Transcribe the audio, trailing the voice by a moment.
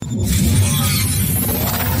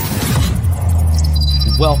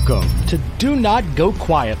Welcome to Do Not Go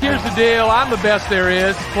Quiet. Here's the deal. I'm the best there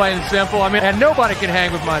is, plain and simple. And nobody can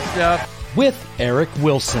hang with my stuff. With Eric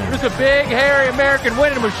Wilson. There's a big, hairy American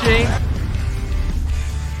winning machine.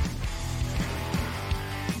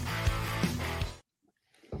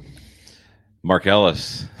 Mark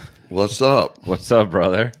Ellis. What's up? What's up,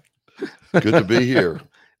 brother? Good to be here.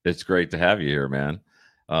 It's great to have you here, man.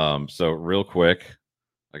 So real quick,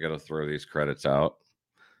 I got to throw these credits out.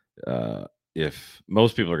 If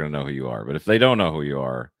most people are going to know who you are, but if they don't know who you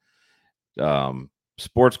are,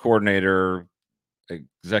 sports coordinator,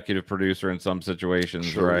 executive producer in some situations,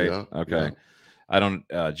 sure, right? Yeah, okay. Yeah. I don't,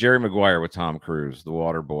 Jerry Maguire with Tom Cruise, The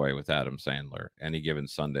Waterboy with Adam Sandler, Any Given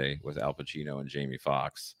Sunday with Al Pacino and Jamie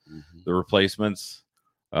Foxx. Mm-hmm. The Replacements,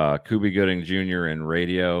 Cuba Gooding Jr. in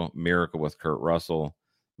Radio, Miracle with Kurt Russell,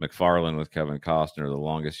 McFarlane with Kevin Costner, The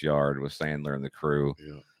Longest Yard with Sandler and the crew,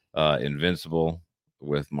 Invincible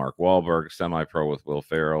with Mark Wahlberg, Semi-Pro with Will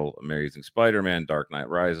Ferrell, Amazing Spider-Man, Dark Knight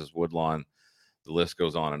Rises, Woodlawn. The list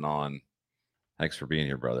goes on and on. Thanks for being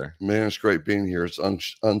here, brother. Man, it's great being here. It's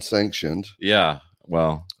unsanctioned. Yeah,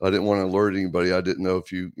 well, I didn't want to alert anybody. I didn't know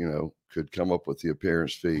if you could come up with the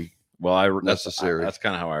appearance fee. Well, necessary. That's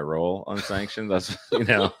kind of how I roll, unsanctioned. That's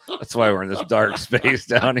that's why we're in this dark space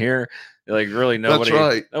down here. Like really, nobody, that's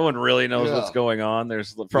right. No one really knows what's going on.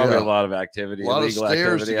 There's probably a lot of activity, a lot of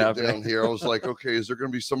stairs to get happening down here. I was like, okay, is there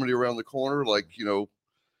going to be somebody around the corner? Like,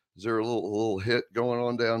 is there a little hit going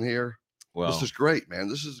on down here? Well, this is great, man.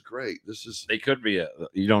 This is great. They could be.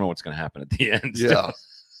 You don't know what's going to happen at the end. Yeah.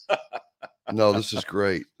 No, this is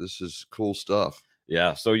great. This is cool stuff.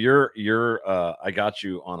 Yeah. So you're I got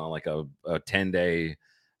you on a 10-day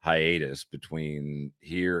hiatus between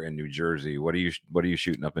here and New Jersey. What are you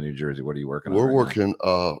shooting up in New Jersey? What are you working on? We're working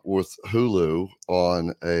with Hulu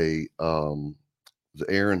on the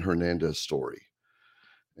Aaron Hernandez story.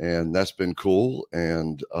 And that's been cool.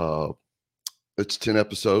 And it's 10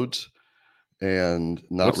 episodes and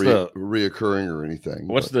not reoccurring or anything.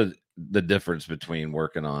 What's the difference between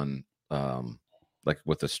working on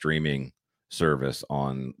with a streaming service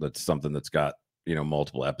on that's something that's got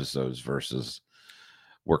multiple episodes versus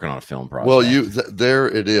working on a film project? Well, there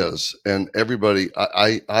it is, and everybody.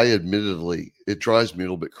 I admittedly, it drives me a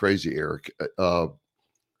little bit crazy, Eric. The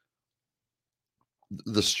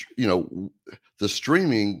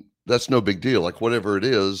streaming, that's no big deal. Like whatever it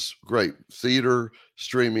is, great. Theater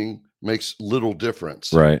streaming makes little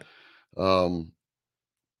difference, right?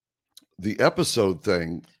 The episode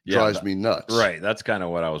thing drives me nuts. Right. That's kind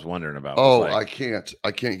of what I was wondering about. I can't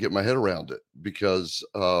get my head around it because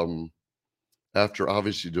after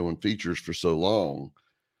obviously doing features for so long,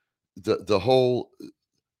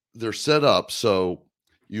 they're set up so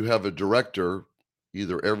you have a director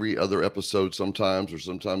either every other episode sometimes, or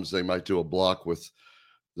sometimes they might do a block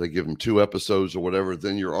they give them 2 episodes or whatever.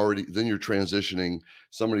 Then you're transitioning.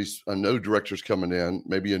 A new director's coming in,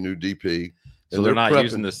 maybe a new DP. So they're not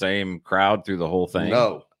using the same crowd through the whole thing.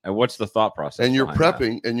 No. And what's the thought process? And you're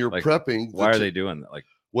prepping, prepping. Why are they doing that?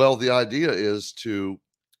 Well, the idea is to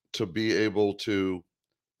be able to,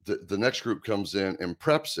 the next group comes in and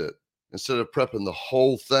preps it instead of prepping the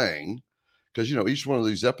whole thing. Because, each one of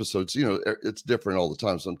these episodes, it's different all the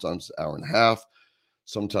time. Sometimes an hour and a half,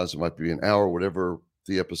 sometimes it might be an hour, whatever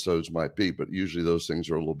the episodes might be. But usually those things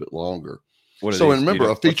are a little bit longer. Remember,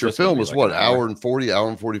 a feature film is what, hour and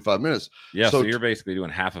 45 minutes. Yeah, so you're basically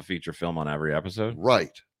doing half a feature film on every episode?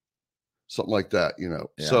 Right. Something like that, Yeah.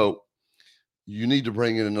 So you need to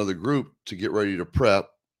bring in another group to get ready to prep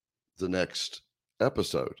the next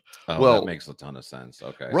episode. Oh, well, that makes a ton of sense.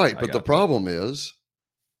 Okay. Right, but the problem is,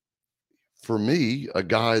 for me, a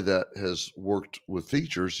guy that has worked with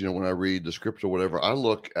features, when I read the script or whatever, I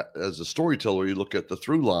look at, as a storyteller, you look at the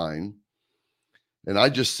through line, and I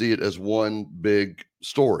just see it as one big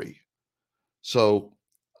story. So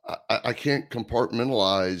I can't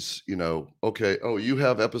compartmentalize, okay, you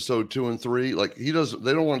have episode 2 and 3. Like they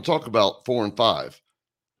don't want to talk about 4 and 5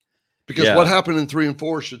 because what happened in 3 and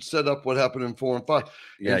 4 should set up what happened in 4 and 5.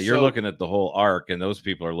 Yeah. And you're looking at the whole arc, and those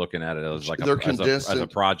people are looking at it as as a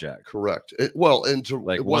project. Correct. Into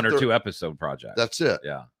one or 2 episode project. That's it.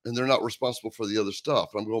 Yeah. And they're not responsible for the other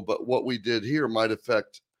stuff. I'm going, but what we did here might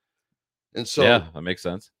affect. And so that makes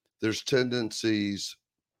sense. There's tendencies,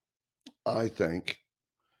 I think,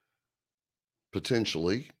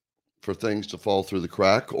 potentially for things to fall through the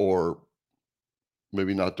crack, or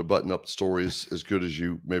maybe not to button up the story as good as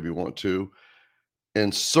you maybe want to.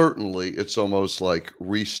 And certainly it's almost like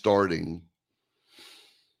restarting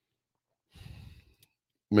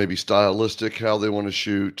maybe stylistic, how they want to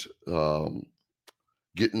shoot,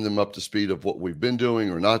 getting them up to speed of what we've been doing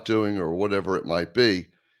or not doing or whatever it might be.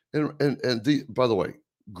 And by the way,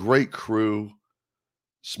 great crew,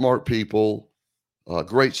 smart people,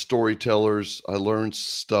 great storytellers. I learn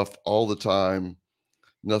stuff all the time.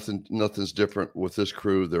 Nothing's different with this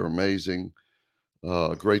crew. They're amazing.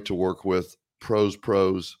 Great to work with. Pros.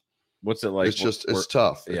 What's it like? It's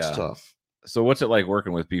tough. It's tough. So what's it like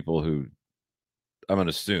working with people who, I'm going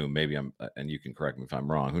to assume, maybe and you can correct me if I'm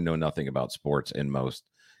wrong, who know nothing about sports in most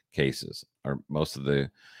cases, or most of the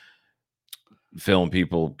film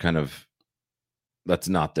people kind of, that's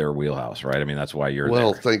not their wheelhouse, right? I mean, that's why you're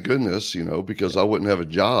there. Thank goodness, because I wouldn't have a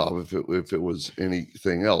job if it was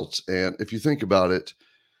anything else. And if you think about it,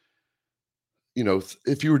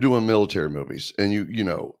 if you were doing military movies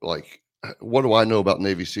and like, what do I know about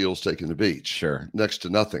Navy SEALs taking the beach? Sure. Next to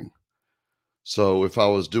nothing. So if I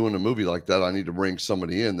was doing a movie like that, I need to bring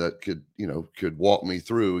somebody in that could walk me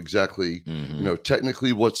through exactly,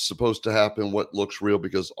 technically what's supposed to happen, what looks real,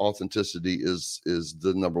 because authenticity is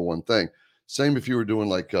the number one thing. Same if you were doing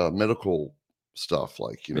like medical stuff,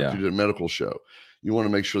 like, if you did a medical show, you want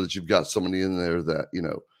to make sure that you've got somebody in there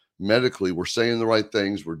that, medically we're saying the right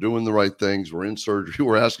things, we're doing the right things, we're in surgery,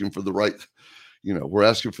 we're asking for the right, we're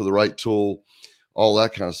asking for the right tool, all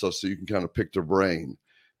that kind of stuff. So you can kind of pick their brain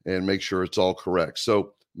and make sure it's all correct.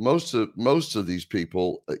 So most of these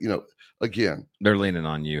people, again, they're leaning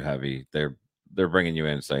on you heavy. They're bringing you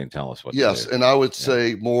in and saying, tell us what to do. And I would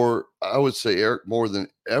say Eric, more than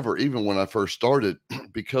ever, even when I first started,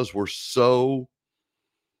 because we're so,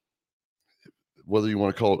 whether you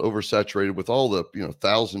want to call it oversaturated with all the,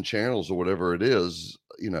 1,000 channels or whatever it is,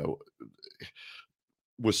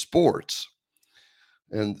 with sports.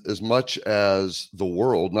 And as much as the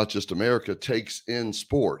world, not just America, takes in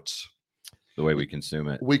sports, the way we consume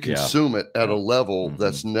it, it at a level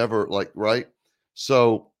that's never right.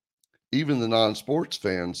 So even the non-sports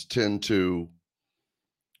fans tend to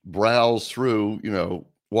browse through,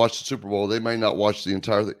 watch the Super Bowl. They may not watch the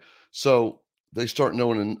entire thing. So they start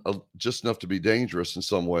knowing just enough to be dangerous in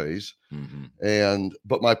some ways.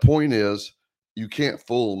 But my point is, you can't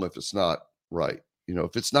fool them if it's not right.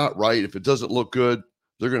 If it's not right, if it doesn't look good,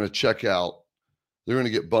 they're going to check out. They're going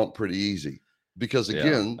to get bumped pretty easy, because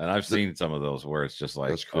again, and I've seen some of those where it's just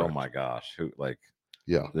like, oh my gosh,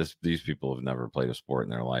 these people have never played a sport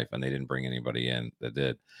in their life, and they didn't bring anybody in that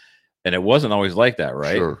did. And it wasn't always like that,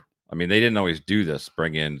 right? Sure. I mean, they didn't always do this,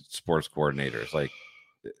 bring in sports coordinators. Like,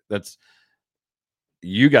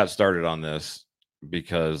 you got started on this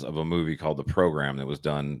because of a movie called The Program that was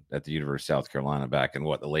done at the University of South Carolina back in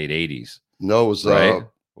the late 80s. No, it was right.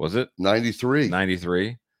 Was it 93?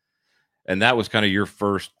 93. And that was kind of your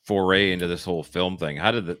first foray into this whole film thing.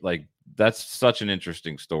 How did that, that's such an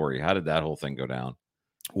interesting story. How did that whole thing go down?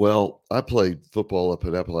 Well, I played football up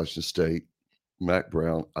at Appalachian State, Mac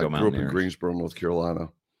Brown. I grew up in Greensboro, North Carolina.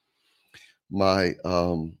 My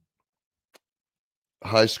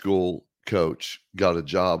high school coach got a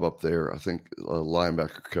job up there, I think a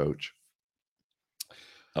linebacker coach.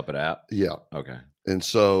 Up at App? Yeah. Okay. And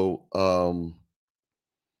so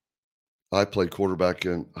I played quarterback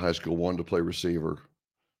in high school, wanted to play receiver,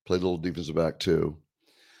 played a little defensive back too.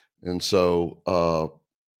 And so,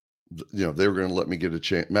 they were going to let me get a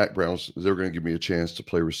chance. Mac Brown's, they were going to give me a chance to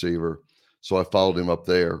play receiver. So I followed him up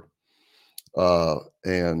there.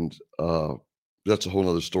 And that's a whole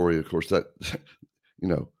nother story. Of course, that,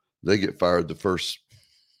 they get fired the first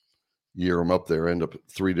year I'm up there, end up with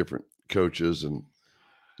 3 different coaches, and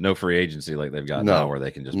no free agency like they've got now, where they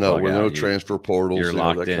can just transfer portals. You're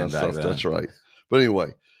locked in. Kind of stuff. That's right. But anyway,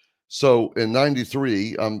 so in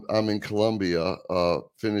 '93, I'm in Columbia,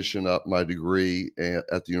 finishing up my degree at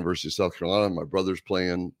the University of South Carolina. My brother's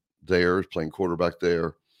playing quarterback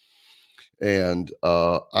there, and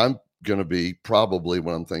I'm going to be, probably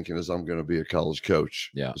what I'm thinking is, I'm going to be a college coach.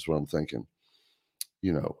 Yeah, is what I'm thinking.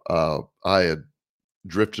 I had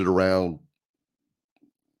drifted around,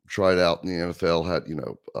 tried out in the NFL, had,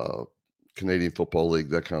 Canadian Football League,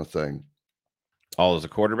 that kind of thing. All as a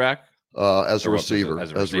quarterback? As a receiver.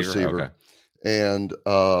 Okay. And,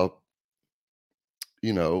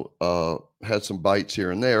 had some bites here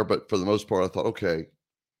and there, but for the most part, I thought, okay,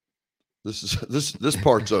 this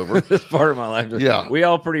part's over. This part of my life. Yeah. We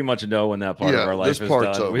all pretty much know when that part of our life is done.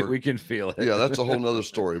 Over. We can feel it. Yeah. That's a whole nother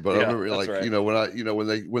story. But I remember,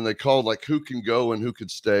 right. when they called, like, who can go and who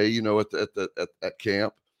could stay, at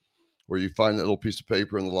camp, where you find that little piece of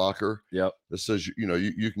paper in the locker. Yep. That says,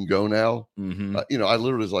 you can go now. Mm-hmm. I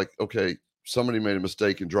literally was like, okay, somebody made a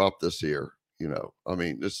mistake and dropped this here. I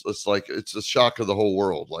mean, it's like, it's a shock of the whole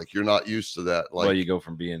world. Like, you're not used to that. Like, well, you go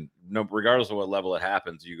from being, regardless of what level it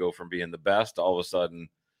happens, you go from being the best to all of a sudden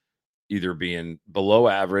either being below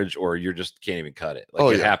average, or you just can't even cut it.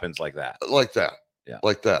 Like, it happens like that. Like that. Yeah.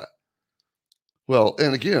 Like that. Well,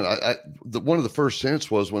 and again, one of the first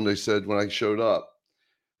hints was when I showed up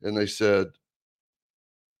and they said,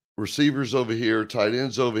 receivers over here, tight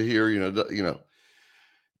ends over here,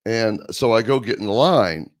 and so I go get in the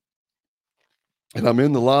line, and I'm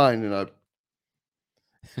in the line, and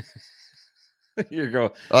You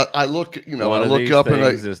go. I look, I look up, and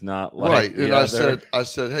is not like right, and I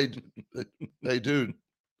said, hey, dude,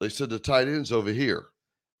 they said the tight end's over here.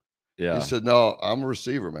 Yeah. He said, no, I'm a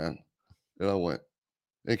receiver, man, and I went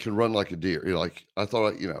and can run like a deer. I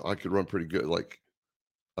thought, I could run pretty good. Like,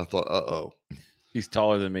 I thought, he's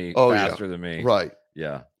taller than me, oh, faster than me, right?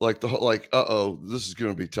 Yeah, this is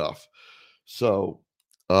going to be tough. So,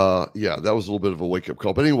 that was a little bit of a wake up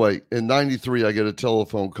call. But anyway, in '93, I get a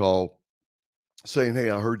telephone call saying, hey,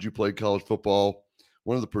 I heard you played college football.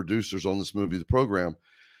 One of the producers on this movie, the program,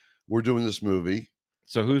 we're doing this movie.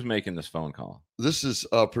 So who's making this phone call? This is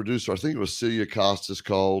a producer. I think it was Celia Costas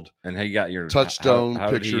called. And he got your Touchstone how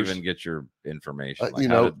Pictures. Did he even get your information?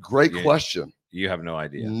 Great question. You have no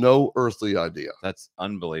idea. No earthly idea. That's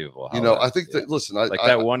unbelievable. I think that, listen,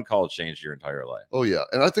 that one call changed your entire life. Oh yeah.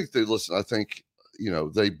 And I think they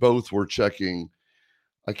both were checking.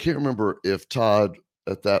 I can't remember if Todd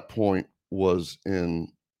at that point was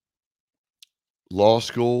in law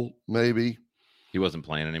school, maybe. He wasn't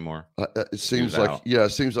playing anymore. It seems like,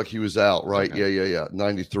 it seems like he was out, right? Okay. Yeah.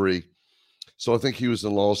 93. So I think he was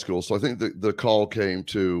in law school. So I think the call came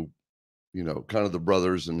to, kind of the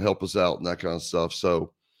brothers and help us out and that kind of stuff.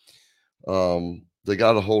 So they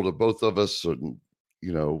got a hold of both of us, and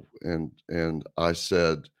I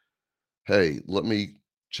said, hey, let me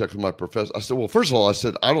check with my professor. I said, well, first of all,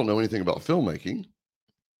 I don't know anything about filmmaking,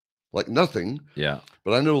 like nothing. Yeah.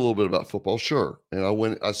 But I knew a little bit about football, sure. And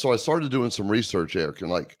I started doing some research, Eric,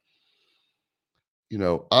 and I'm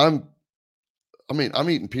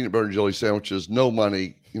eating peanut butter and jelly sandwiches, no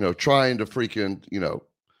money, trying to freaking,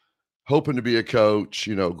 hoping to be a coach,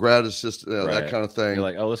 grad assistant, right. that kind of thing. You're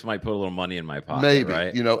like, oh, this might put a little money in my pocket, maybe,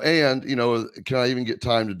 right? and can I even get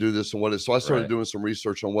time to do this and what is? So I started doing some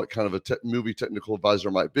research on what kind of a movie technical advisor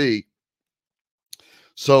might be.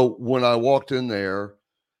 So when I walked in there,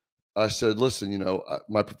 I said, listen,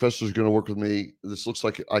 my professor's going to work with me. This looks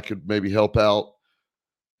like I could maybe help out,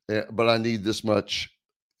 but I need this much,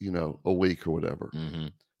 a week or whatever. Mm-hmm.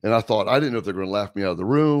 And I thought, I didn't know if they're going to laugh me out of the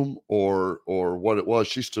room or what it was.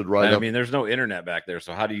 She stood right up. I mean, there's no internet back there.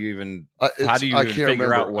 So how do you even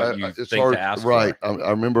figure out what you think hard, to ask right. for? I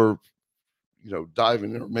remember,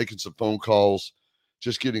 diving in, making some phone calls,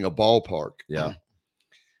 just getting a ballpark. Yeah.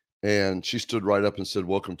 And she stood right up and said,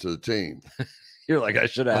 welcome to the team. You're like, I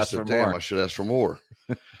should ask for more. I should ask for more.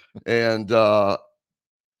 and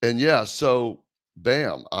yeah, so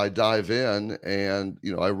bam, I dive in and,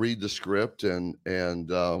 I read the script and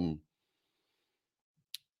it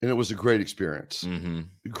was a great experience,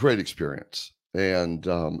 great experience. And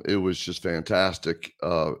it was just fantastic.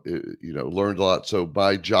 Learned a lot. So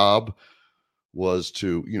my job was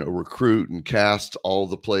to, recruit and cast all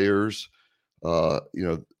the players,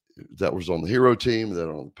 that was on the hero team, that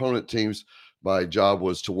on the opponent teams. My job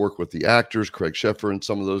was to work with the actors, Craig Sheffer and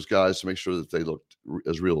some of those guys, to make sure that they looked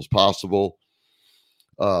as real as possible.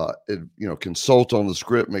 Consult on the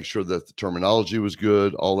script, make sure that the terminology was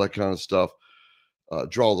good, all that kind of stuff.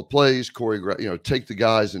 Draw the plays, choreograph, take the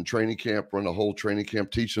guys in training camp, run a whole training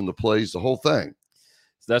camp, teach them the plays, the whole thing.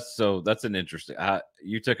 That's an interesting.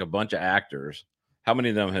 You took a bunch of actors. How many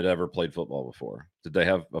of them had ever played football before? Did they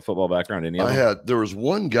have a football background? Any of them? There was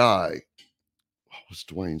one guy. What was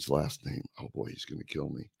Dwayne's last name? Oh boy, he's going to kill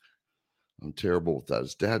me. I'm terrible with that.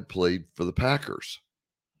 His dad played for the Packers.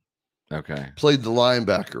 Okay. Played the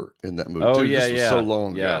linebacker in that movie. Oh, Dude, yeah, this was so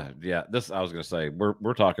long ago. Yeah. This, I was going to say,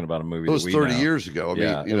 we're talking about a movie it was 30 years ago.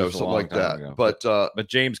 I mean, something like that. Ago. But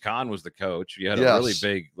James Cann was the coach. You had a really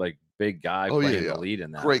big guy playing the lead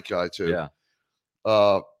in that. Great guy too.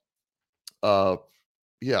 Yeah.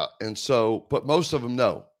 Yeah. And so, but most of them,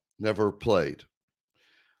 never played.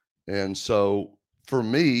 And so for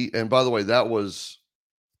me, and by the way, that was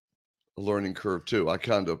a learning curve too. I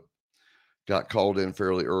kind of got called in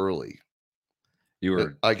fairly early.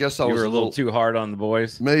 I guess I was a little too hard on the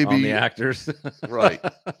boys, maybe on the actors. Right.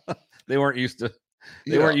 They weren't used to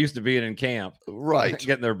being in camp. Right.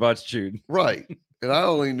 Getting their butts chewed. Right. And I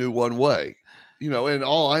only knew one way, and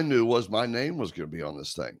all I knew was my name was going to be on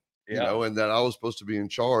this thing, and that I was supposed to be in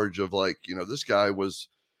charge of this guy was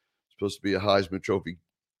supposed to be a Heisman Trophy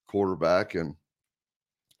quarterback. And,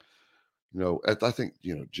 I think,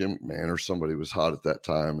 Jim McMahon or somebody was hot at that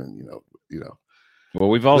time. And, well,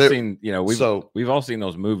 we've all seen, we've all seen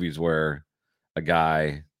those movies where a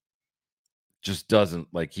guy just doesn't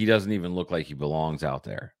he doesn't even look like he belongs out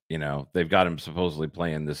there. You know, they've got him supposedly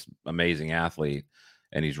playing this amazing athlete,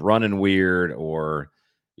 and he's running weird, or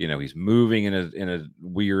you know, he's moving in a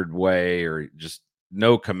weird way, or just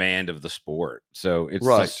no command of the sport. So it's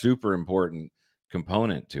a super important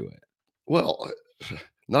component to it. Well,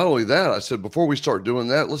 not only that, I said, before we start doing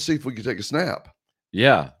that, let's see if we can take a snap.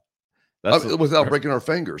 Yeah. Without breaking our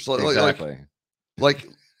fingers. Exactly.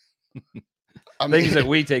 Things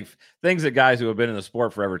that guys who have been in the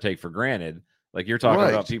sport forever take for granted. Like you're talking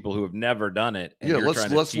about people who have never done it. And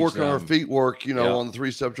let's work on our feet work, you know, on the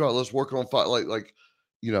 3-step drop. Let's work on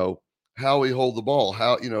you know, how we hold the ball,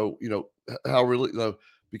 how, you know, how really,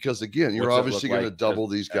 because again, you're obviously going to double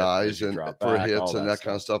these guys and for hits and that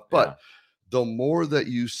kind of stuff. But the more that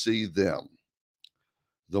you see them,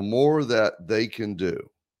 the more that they can do,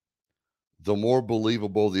 the more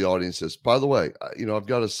believable the audience is. By the way, you know, I've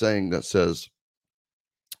got a saying that says,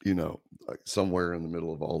 you know, like somewhere in the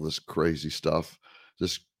middle of all this crazy stuff,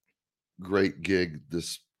 this great gig,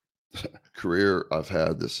 this career I've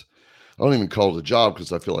had, this, I don't even call it a job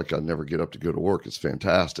because I feel like I never get up to go to work. It's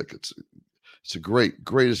fantastic. It's a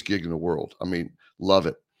greatest gig in the world. I mean, love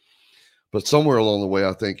it. But somewhere along the way,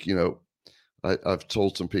 I think, you know, I've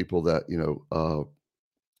told some people that, you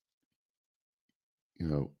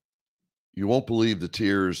know, you won't believe the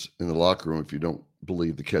tears in the locker room if you don't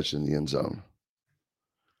believe the catch in the end zone.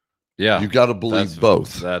 Yeah. You got to believe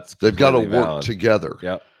both. They've got to work together.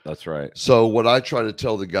 Yep. That's right. So what I try to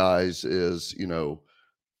tell the guys is, you know,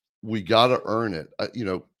 we got to earn it. You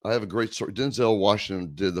know, I have a great story. Denzel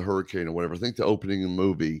Washington did the Hurricane or whatever. I think the opening of the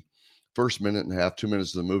movie, first minute and a half, 2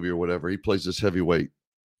 minutes of the movie or whatever, he plays this heavyweight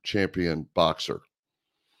champion boxer.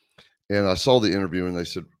 And I saw the interview and they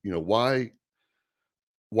said, you know, why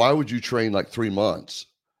would you train like 3 months?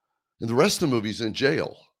 And the rest of the movie's in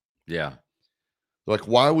jail. Yeah. Like,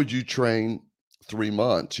 why would you train 3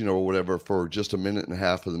 months, you know, or whatever, for just a minute and a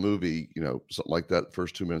half of the movie, you know, something like that,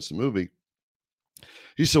 first 2 minutes of the movie?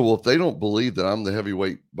 He said, well, if they don't believe that I'm the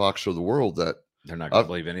heavyweight boxer of the world, that they're not going to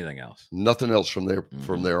believe anything else. Nothing else from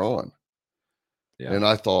there on. Yeah. And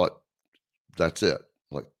I thought, that's it.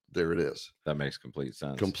 Like, there it is. That makes complete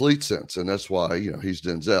sense. Complete sense. And that's why, you know, he's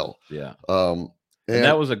Denzel. Yeah. And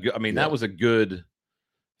that was that was a good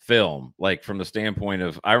film. Like, from the standpoint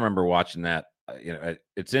of, I remember watching that, you know,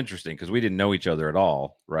 it's interesting because we didn't know each other at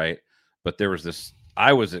all. Right. But there was this,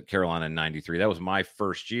 I was at Carolina in 93. That was my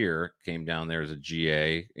first year. Came down there as a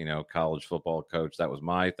GA, you know, college football coach. That was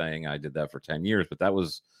my thing. I did that for 10 years, but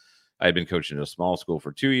I had been coaching at a small school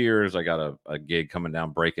for 2 years. I got a gig coming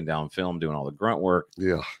down, breaking down film, doing all the grunt work.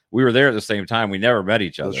 Yeah. We were there at the same time. We never met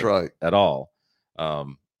each other. That's right. At all.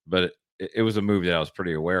 But it was a movie that I was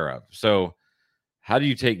pretty aware of. So how do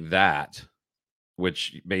you take that,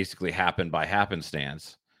 which basically happened by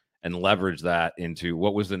happenstance, and leverage that into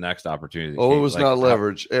what was the next opportunity? Oh, it was not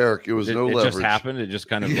leverage, Eric. It was no leverage. It just happened. It just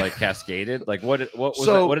kind of like cascaded. Like what did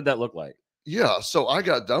that look like? Yeah. So I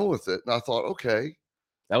got done with it and I thought, okay,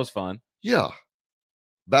 that was fun. Yeah.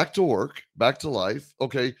 Back to work, back to life.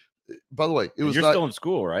 Okay. By the way, you're still in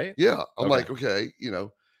school, right? Yeah. I'm like, okay, you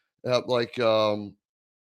know,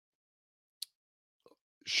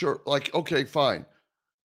 sure. Like, okay, fine.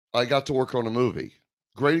 I got to work on a movie.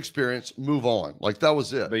 Great experience. Move on. Like, that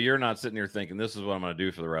was it. But you're not sitting here thinking this is what I'm going to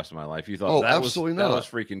do for the rest of my life. You thought absolutely not. That was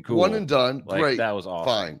freaking cool. One and done. Like, great. That was awesome.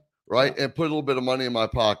 Fine. Right. Yeah. And put a little bit of money in my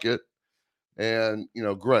pocket and, you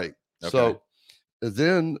know, great. Okay. So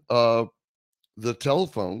then the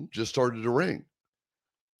telephone just started to ring.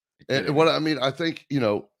 And what I mean, I think, you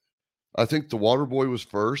know, I think the Waterboy was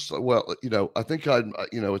first. Well, you know, I think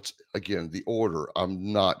it's again the order.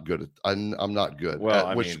 I'm not good at. I'm not good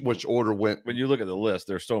at which order went. When you look at the list,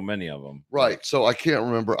 there's so many of them. Right. So I can't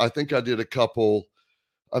remember. I think I did a couple.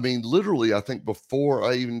 I mean, literally, I think before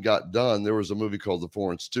I even got done, there was a movie called The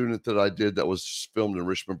Foreign Student that I did that was filmed in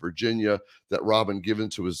Richmond, Virginia, that Robin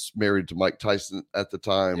Givens, who was married to Mike Tyson at the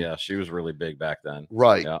time. Yeah, she was really big back then.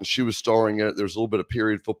 Right. Yeah. She was starring in it. There was a little bit of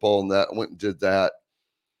period football in that. I went and did that.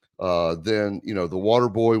 Then, you know, The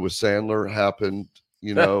Waterboy with Sandler happened,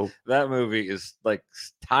 you know. That movie is like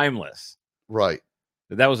timeless. Right.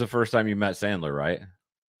 That was the first time you met Sandler, right?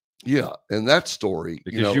 Yeah. And that story.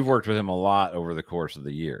 Because you've worked with him a lot over the course of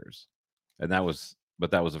the years. And that was the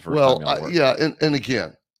first time. Yeah. And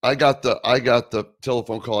again, I got the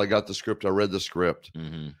telephone call. I got the script. I read the script.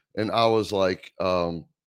 Mm-hmm. And I was like, no,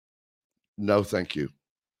 thank you.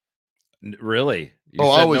 Really?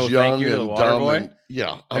 I was young and dumb. And,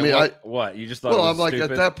 yeah. I mean, what? You just thought, well, I'm like,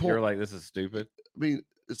 stupid? At that point, you're like, this is stupid. I mean,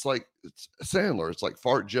 it's like, it's Sandler. It's like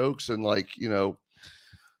fart jokes and like, you know,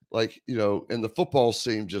 like, you know, and the football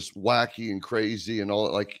seemed just wacky and crazy and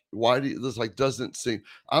all. Like, why do you, this like doesn't seem?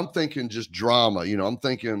 I'm thinking just drama. You know, I'm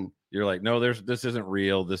thinking you're like, no, this isn't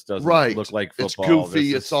real. This doesn't right. look like football. It's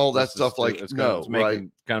goofy. This it's all that is stuff. Like, it's no, right?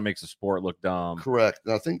 Kind of makes the sport look dumb. Correct.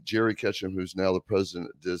 And I think Jerry Ketchum, who's now the president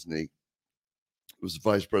at Disney, was the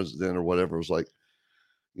vice president or whatever, was like,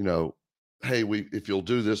 you know, hey, if you'll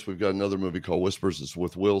do this, we've got another movie called Whispers. It's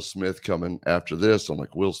with Will Smith coming after this. I'm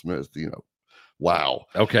like, Will Smith, you know, wow.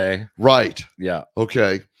 Okay. Right. Yeah.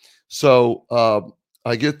 Okay. So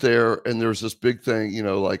I get there and there's this big thing, you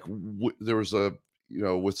know, like there was a, you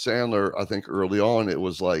know, with Sandler, I think early on, it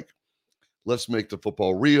was like, let's make the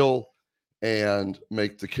football real and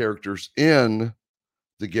make the characters in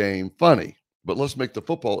the game funny, but let's make the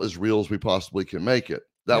football as real as we possibly can make it.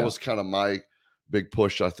 That was kind of my big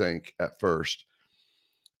push, I think, at first.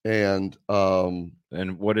 And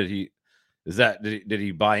what did he? Is that did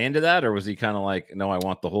he buy into that, or was he kind of like, no, I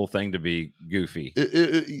want the whole thing to be goofy?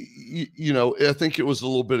 You know, I think it was a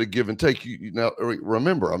little bit of give and take. Now,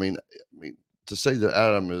 remember, I mean, to say that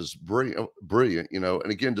Adam is brilliant, you know,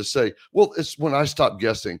 and again to say, well, it's when I stopped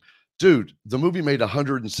guessing, dude, the movie made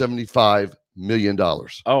 $175 million.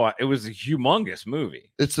 Oh, it was a humongous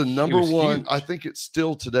movie. It's the number one. Huge. I think it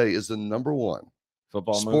still today is the number one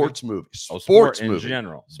football sports movie. Sports movie. In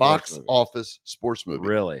general. Box office sports movie.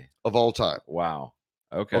 Really? Of all time. Wow.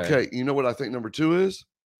 Okay. Okay. You know what I think number 2 is?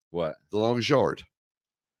 What? The Longest Yard.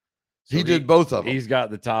 So he did both of them. He's got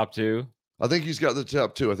the top 2. I think he's got the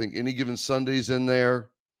top 2. I think Any Given Sunday's in there.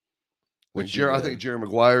 I think Jerry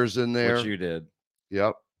Maguire's in there. Which you did.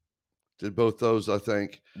 Yep. Did both those, I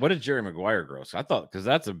think. What did Jerry Maguire gross? I thought, because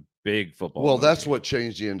that's a big football movie. That's what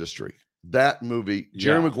changed the industry. That movie,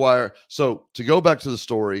 Jerry Maguire. So to go back to the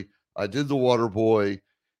story, I did The Waterboy.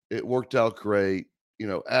 It worked out great. You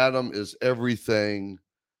know, Adam is everything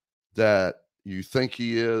that you think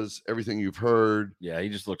he is, everything you've heard. Yeah, he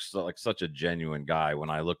just looks like such a genuine guy. When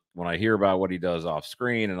I hear about what he does off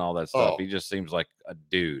screen and all that stuff, he just seems like a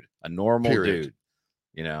dude, a normal dude,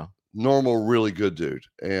 you know. Normal, really good dude.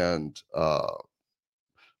 And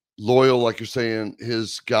loyal, like you're saying,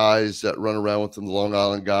 his guys that run around with him, the Long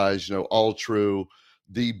Island guys, you know, all true,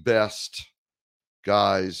 the best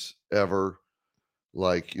guys ever.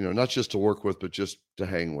 Like, you know, not just to work with, but just to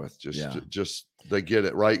hang with. Just they get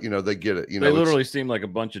it, right? You know, they get it. You know, they literally seem like a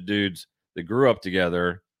bunch of dudes that grew up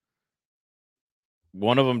together.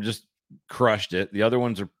 One of them just crushed it. The other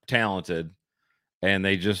ones are talented, and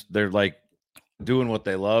they're like doing what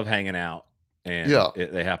they love, hanging out, and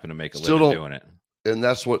they happen to make a living doing it. And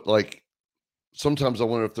that's what, like, sometimes I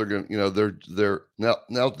wonder if they're going to, you know, they're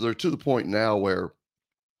now they're to the point now where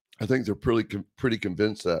I think they're pretty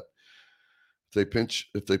convinced that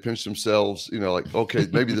if they pinch themselves, you know, like, okay,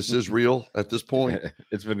 maybe this is real at this point.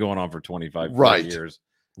 It's been going on for 25 years.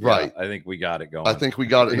 Right. I think we got it going. I think we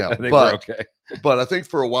got it now. We're okay. But I think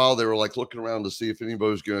for a while they were like looking around to see if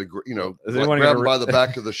anybody was going to, you know, like grab them by the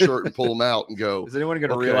back of the shirt and pull them out and go, is anyone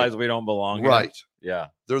going to realize we don't belong here? Right. Yeah.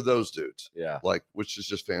 They're those dudes. Yeah. Like, which is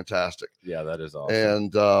just fantastic. Yeah, that is awesome.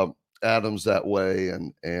 And Adam's that way.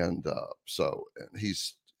 And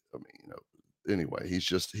he's, I mean, you know, anyway, he's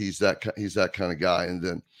that kind of guy. And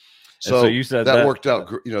then, so you said that worked out,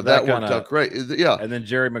 you know, that worked out great. Yeah. And then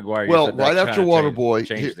Jerry Maguire. Well, right after Waterboy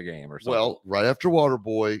changed the game or something. Well, right after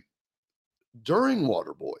Waterboy, during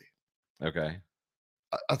Waterboy. Okay.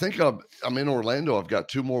 I think I'm in Orlando. I've got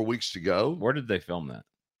 2 more weeks to go. Where did they film that?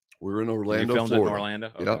 We're in Orlando, Florida. Florida. In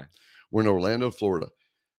Orlando? Okay. Yep. We're in Orlando, Florida.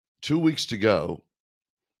 2 weeks to go.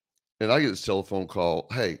 And I get this telephone call.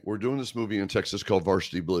 Hey, we're doing this movie in Texas called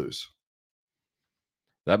Varsity Blues.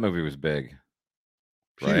 That movie was big.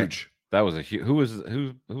 Huge. Right? That was who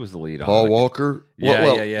was the lead? Paul Walker.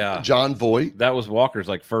 Yeah. John Voight. That was Walker's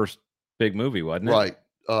like first big movie, wasn't it? Right.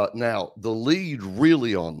 Now the lead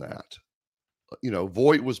really on that, you know,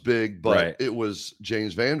 Voight was big, but it was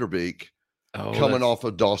James Van Der Beek coming off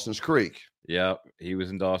of Dawson's Creek. Yeah, he was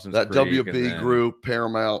in Dawson's Creek. That WB group,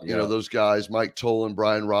 Paramount, you know, those guys, Mike Tolan,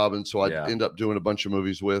 Brian Robbins. So I end up doing a bunch of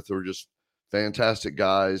movies with who are just fantastic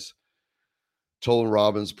guys. Tolan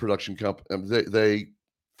Robbins production company. They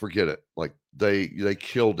forget it. Like they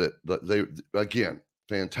killed it. They again,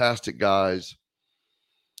 fantastic guys,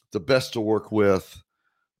 the best to work with.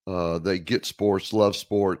 They get sports, love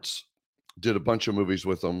sports, did a bunch of movies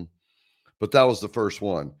with them, but that was the first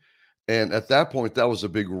one. And at that point, that was a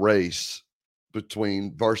big race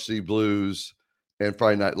between Varsity Blues and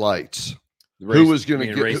Friday Night Lights. Who was going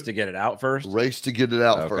to race to get it out first? Race to get it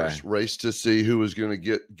out first. Race to see who was going to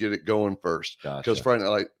get it going first. Because Friday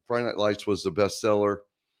Night Lights was the bestseller.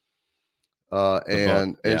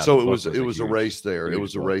 And Yeah, so the it book was a huge- race there. It huge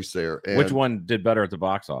was a book. race there. And, Which one did better at the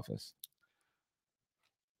box office?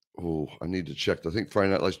 Oh, I need to check. I think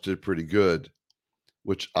Friday Night Lights did pretty good,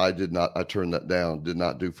 which I did not. I turned that down. Did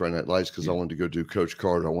not do Friday Night Lights because I wanted to go do Coach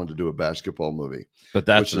Carter. I wanted to do a basketball movie. But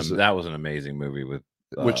that was an amazing movie with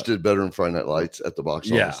which did better than Friday Night Lights at the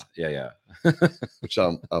box office. Yeah. Which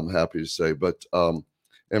I'm happy to say. But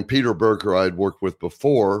and Peter Berger I had worked with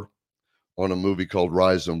before on a movie called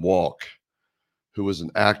Rise and Walk, who was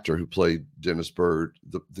an actor who played Dennis Byrd,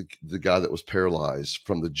 the guy that was paralyzed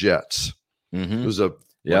from the Jets. Mm-hmm. It was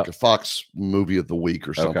like a Fox movie of the week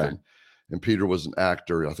or something. Okay. And Peter was an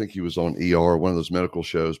actor. I think he was on ER, one of those medical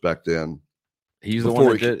shows back then. He's the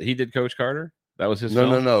one that did Coach Carter? That was his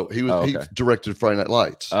film? No. He directed Friday Night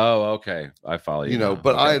Lights. Oh, okay. I follow you.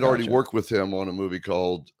 But I had already worked with him on a movie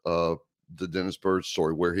called The Dennis Byrd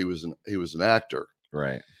Story, where he was an actor.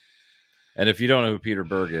 Right. And if you don't know who Peter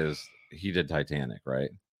Berg is, he did Titanic, right?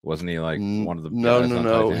 Wasn't he like one of the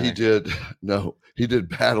No, he did. No, he did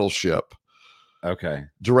Battleship. Okay.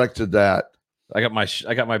 Directed that. I got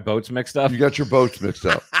my boats mixed up. You got your boats mixed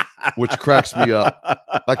up, which cracks me up.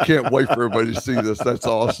 I can't wait for everybody to see this. That's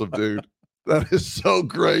awesome, dude. That is so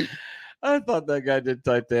great. I thought that guy did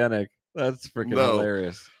Titanic. That's freaking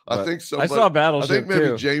hilarious. I think so. I saw Battleship. I think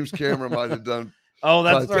maybe James Cameron might have done. Oh,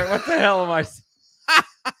 that's right. What the hell am I?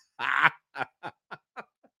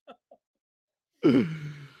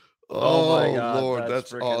 Oh my God, Lord,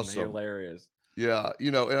 that's awesome. Hilarious. Yeah,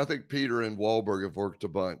 and I think Peter and Wahlberg have worked a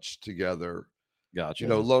bunch together. Gotcha.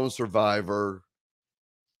 Lone Survivor.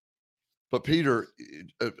 But Peter,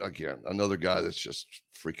 again, another guy that's just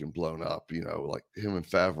freaking blown up, like him and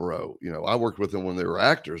Favreau. I worked with them when they were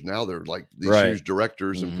actors. Now they're like these huge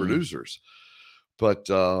directors and producers. But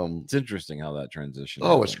it's interesting how that transition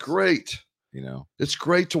happens. It's great. It's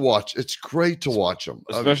great to watch. It's great to watch them.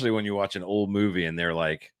 Especially when you watch an old movie and they're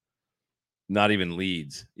like not even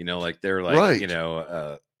leads, like they're like,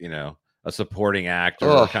 a supporting actor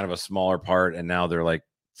or kind of a smaller part. And now they're like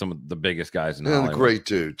some of the biggest guys in Hollywood. And great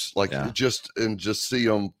dudes, just see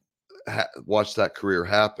them watch that career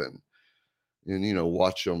happen, and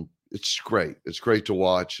watch them. It's great. It's great to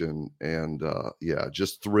watch, and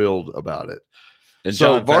just thrilled about it. And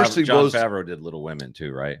so John Favreau did Little Women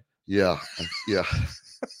too, right? Yeah.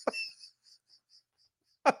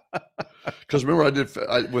 Because remember,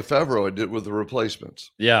 with Favreau, I did with The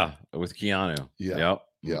Replacements. Yeah, with Keanu. Yeah. Yep.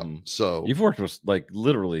 Yeah. Mm-hmm. So you've worked with like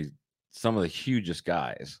literally some of the hugest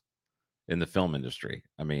guys in the film industry.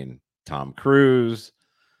 I mean, Tom Cruise,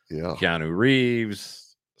 Keanu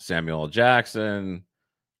Reeves, Samuel L. Jackson,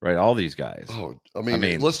 right? All these guys. Oh, I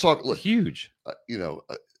mean let's talk. Huge.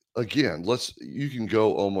 Again, you can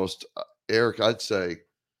go almost, Eric, I'd say,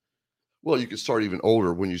 well, you can start even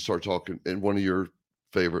older when you start talking in one of your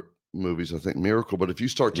favorite movies, I think Miracle. But if you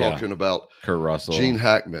start talking about Kurt Russell, Gene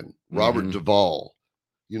Hackman, Robert Duvall,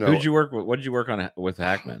 who'd you work with? What did you work on with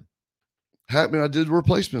Hackman? Hackman, I did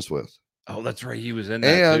Replacements with. Oh, that's right. He was in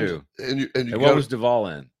that too. And what was Duvall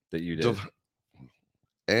in that you did?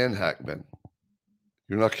 And Hackman.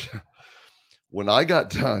 You're not. When I got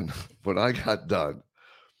done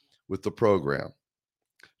with the program,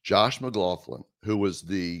 Josh McLaughlin, who was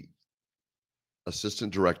the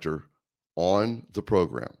assistant director on the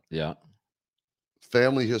program. Yeah.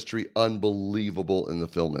 Family history, unbelievable in the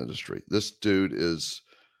film industry. This dude is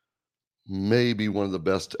maybe one of the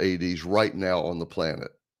best ADs right now on the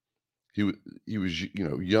planet. He was,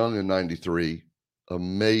 young in 93,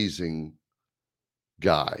 amazing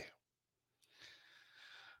guy.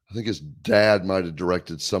 I think his dad might have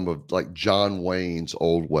directed some of like John Wayne's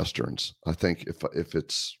old Westerns. I think if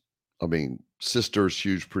it's, Sisters,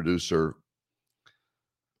 huge producer.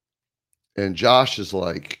 And Josh is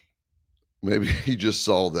like, maybe he just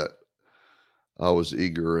saw that I was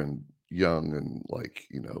eager and young and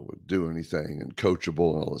would do anything and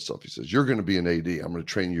coachable and all this stuff. He says, "You're going to be an AD. I'm going to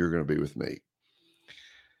train you. You're going to be with me."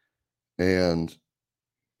 And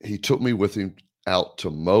he took me with him out to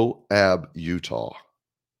Moab, Utah,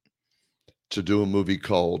 to do a movie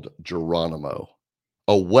called Geronimo,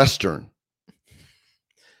 a Western.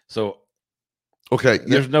 So, okay,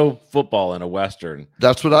 there's no football in a Western.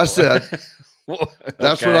 That's what I said.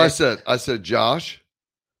 That's what I said. I said, Josh,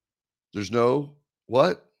 there's no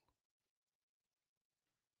what?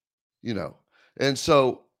 And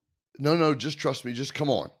so, no, just trust me. Just come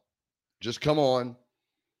on.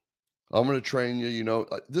 I'm going to train you.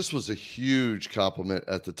 This was a huge compliment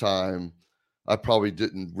at the time. I probably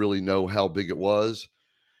didn't really know how big it was.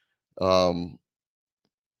 And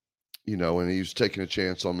he was taking a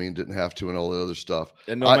chance on me and didn't have to and all the other stuff.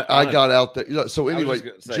 And I got out there. So anyway,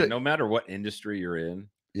 no matter what industry you're in,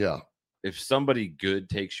 if somebody good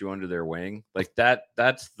takes you under their wing, like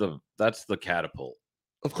that's the catapult,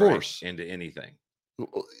 of course, right, into anything.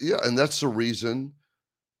 Yeah, and that's the reason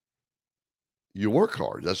you work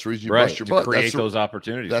hard. That's the reason you right, bust your to butt. create those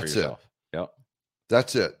opportunities that's for yourself. Yep.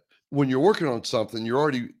 That's it. When you're working on something,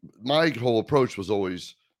 my whole approach was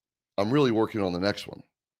always, I'm really working on the next one.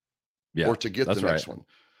 Yeah. Or to get the next one.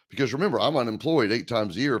 Because remember, I'm unemployed 8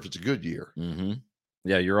 times a year if it's a good year. Mm-hmm.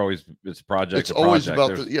 Yeah, it's project. It's always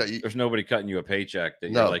about there's nobody cutting you a paycheck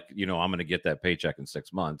that you're like, I'm going to get that paycheck in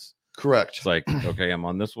 6 months. Correct. It's like, okay, I'm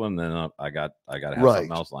on this one, then I got to have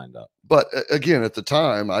something else lined up. But again, at the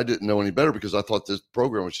time, I didn't know any better because I thought this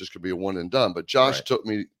program was just going to be a one and done. But Josh took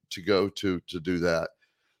me to go to do that.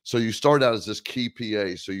 So you start out as this key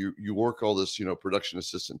PA. So you work all this, production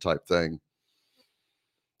assistant type thing.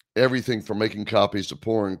 Everything from making copies to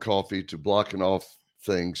pouring coffee to blocking off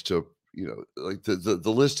things to, like the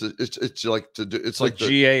list. It's like to do. It's like the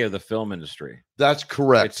GA of the film industry. That's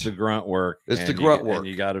correct. It's the grunt work. It's the grunt work. And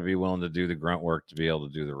you got to be willing to do the grunt work to be able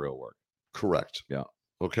to do the real work. Correct. Yeah.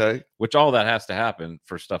 Okay. Which all that has to happen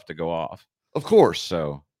for stuff to go off. Of course.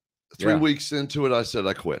 So 3 weeks into it, I said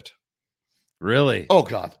I quit. Really? Oh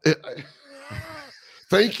God.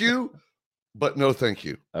 Thank you, but no thank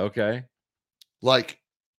you. Okay.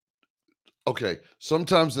 Okay,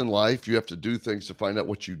 sometimes in life you have to do things to find out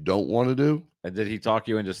what you don't want to do. And did he talk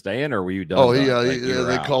you into staying, or were you done? Oh, yeah,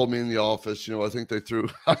 they called me in the office. I think they threw,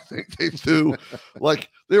 like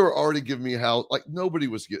they were already giving me how, like nobody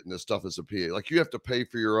was getting this stuff as a PA. Like you have to pay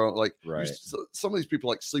for your own, like some of these people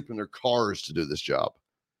like sleep in their cars to do this job.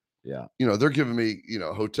 Yeah. They're giving me,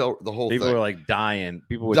 hotel, the whole people thing. Are like dying.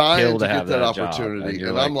 People would dying kill to have get that job. opportunity.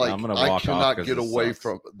 And I'm like, I cannot get away sucks.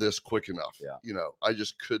 from this quick enough. Yeah. I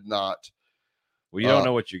just could not. Well, you don't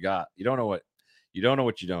know what you got. You don't know what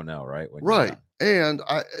you don't know, right? Right. And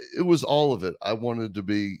it was all of it. I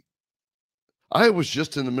was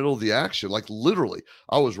just in the middle of the action. Like literally,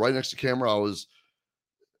 I was right next to camera. I was,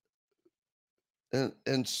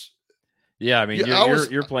 yeah, I mean,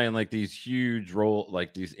 you're playing like these huge role,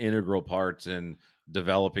 like these integral parts in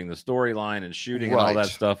developing the storyline and shooting and all that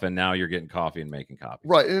stuff. And now you're getting coffee and making copies.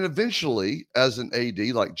 Right. And eventually, as an AD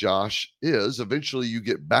like Josh is, eventually you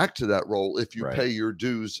get back to that role if you pay your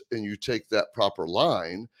dues and you take that proper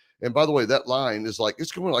line. And by the way, that line is like,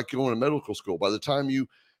 it's going to medical school. By the time you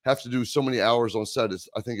have to do so many hours on set,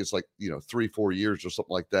 I think it's like, 3-4 years or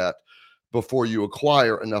something like that before you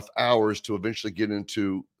acquire enough hours to eventually get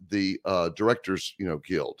into the directors,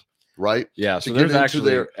 guild. Right. Yeah. So there's actually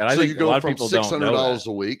there. And I think a lot of people don't know $600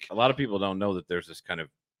 a week. A lot of people don't know that there's this kind of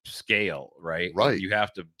scale, right? Right. You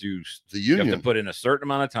have to do the union. You have to put in a certain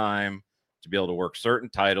amount of time to be able to work certain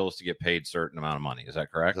titles to get paid certain amount of money. Is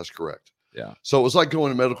that correct? That's correct. Yeah. So it was like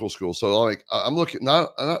going to medical school. So like I'm looking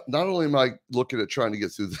not only am I looking at trying to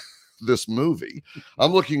get through this movie,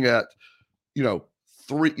 I'm looking at 4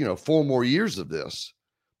 more years of this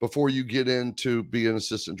before you get into being an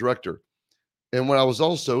assistant director. And when I was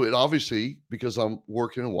also, it obviously, because I'm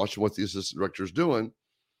working and watching what the assistant director is doing,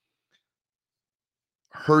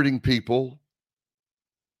 hurting people.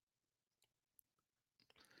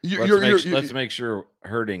 Let's make sure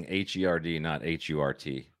hurting HERD, not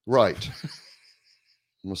HURT. Right.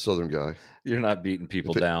 I'm a Southern guy. You're not beating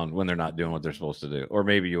people down when they're not doing what they're supposed to do. Or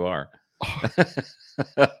maybe you are.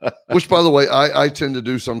 Which, by the way, I tend to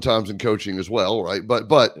do sometimes in coaching as well, right? But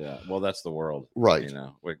yeah, well, that's the world, right?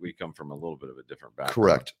 We come from a little bit of a different background.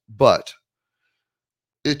 Correct, but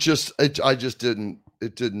it didn't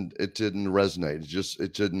resonate.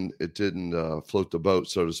 It didn't float the boat,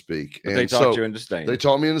 so to speak. But they talked you into staying. They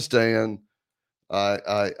taught me into staying.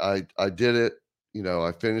 I did it.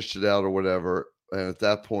 I finished it out or whatever. And at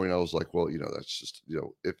that point, I was like, well, that's just,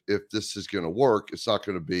 if this is going to work, it's not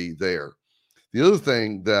going to be there. The other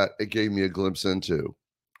thing that it gave me a glimpse into,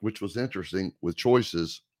 which was interesting with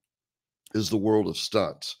choices, is the world of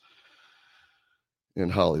stunts in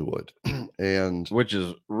Hollywood. And which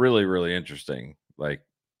is really, really interesting. Like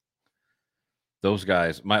those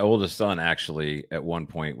guys, my oldest son actually at one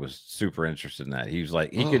point was super interested in that. He was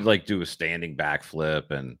like, he could like do a standing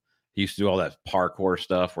backflip, and he used to do all that parkour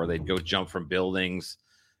stuff where they'd go jump from buildings,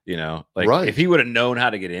 if he would have known how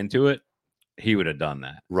to get into it, he would have done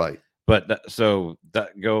that. Right. But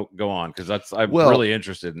go on. Cause I'm really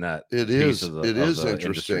interested in that. It is interesting.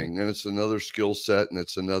 Industry. And it's another skill set, and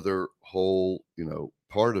it's another whole,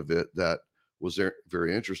 part of it that was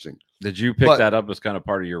very interesting. Did you pick that up as kind of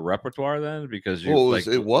part of your repertoire then? Because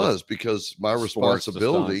it was because my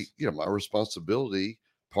responsibility,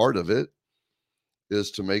 part of it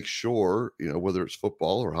is to make sure, whether it's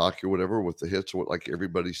football or hockey or whatever, with the hits,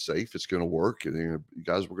 everybody's safe, it's going to work. And you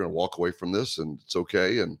guys, we're going to walk away from this and it's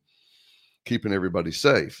okay. And keeping everybody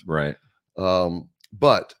safe. Right.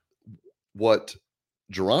 But what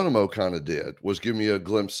Geronimo kind of did was give me a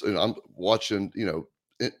glimpse, and I'm watching,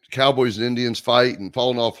 Cowboys and Indians fight and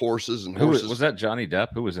falling off horses and horses. Was that Johnny Depp?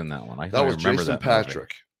 Who was in that one? That was Jason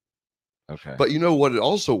Patrick. Okay. But you know what it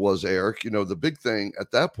also was, Eric? The big thing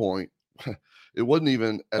at that point, it wasn't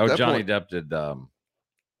even at that Johnny point. Depp did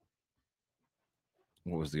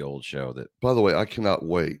what was the old show that? By the way, I cannot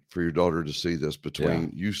wait for your daughter to see this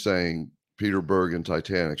between you saying Peter Berg and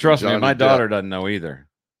Titanic. Trust and me, my daughter doesn't know either.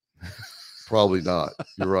 Probably not.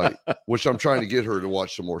 You're right. Which I'm trying to get her to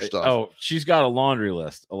watch some more stuff. Oh, she's got a laundry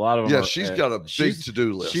list. A lot of them. Yeah, she's got a big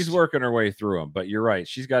to-do list. She's working her way through them. But you're right.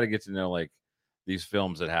 She's got to get to know like these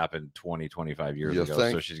films that happened 20, 25 years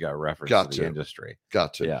ago. So she's got reference to the industry.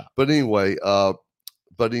 Got to. Yeah. But anyway, the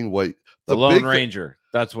Lone Ranger.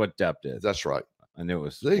 That's what Depp did. That's right. I knew it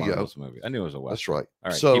was there. You go. Movie. I knew it was a Western. That's right.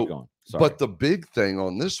 All right, so, keep going. Sorry. But the big thing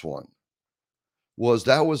on this one was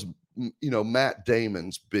Matt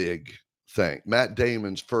Damon's big thing. Matt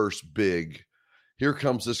Damon's first big. Here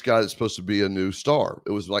comes this guy that's supposed to be a new star.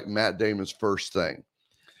 It was like Matt Damon's first thing.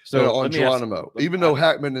 So on Geronimo, even though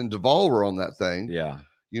Hackman and Duvall were on that thing,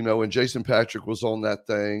 and Jason Patrick was on that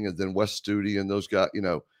thing, and then Wes Studi and those guys,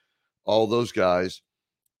 all those guys.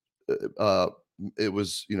 It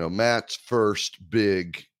was Matt's first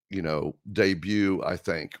big debut, I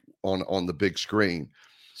think, on the big screen.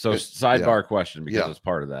 So sidebar question, because it's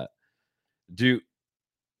part of that.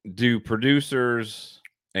 Do producers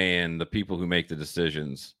and the people who make the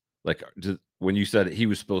decisions, like when you said he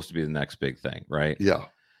was supposed to be the next big thing, right? Yeah.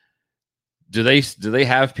 Do they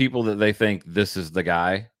have people that they think this is the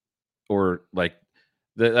guy, or like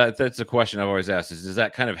that's a question I've always asked is, does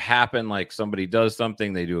that kind of happen? Like somebody does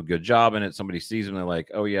something, they do a good job in it, somebody sees him, they're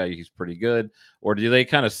like, oh yeah, he's pretty good. Or do they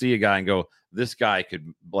kind of see a guy and go, this guy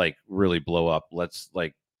could like really blow up. Let's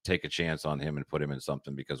like take a chance on him and put him in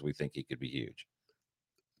something because we think he could be huge.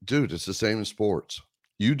 Dude, it's the same in sports.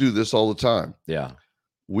 You do this all the time. Yeah.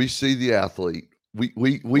 We see the athlete.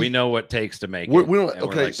 We know what it takes to make it. We don't,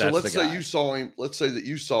 okay, like, so let's say you saw him. Let's say that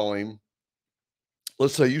you saw him.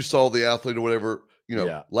 Let's say you saw the athlete or whatever,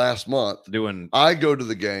 last month. I go to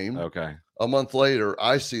the game. Okay. A month later,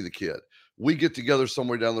 I see the kid. We get together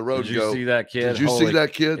somewhere down the road. Did you see that kid? Did you see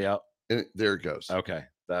that kid? Yeah. And there it goes. Okay.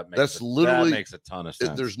 That makes a ton of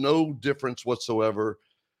sense. There's no difference whatsoever.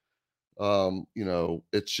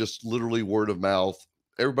 It's just literally word of mouth.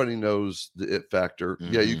 Everybody knows the it factor.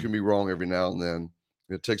 Mm-hmm. Yeah, you can be wrong every now and then.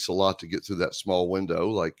 It takes a lot to get through that small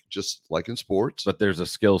window, just like in sports. But there's a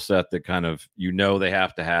skill set that kind of, they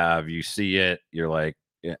have to have. You see it, you're like,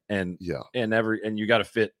 and you got to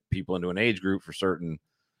fit people into an age group for certain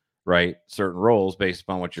roles based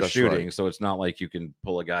upon what you're shooting. Right. So it's not like you can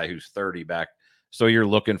pull a guy who's 30 back. So you're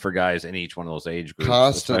looking for guys in each one of those age groups.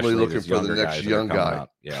 Constantly looking for the next young guy.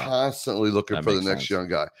 Yeah. Constantly looking for the next young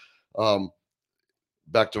guy.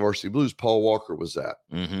 Back to Varsity Blues, Paul Walker was that.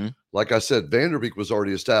 Mm-hmm. Like I said, Vanderbeek was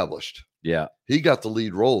already established. Yeah. He got the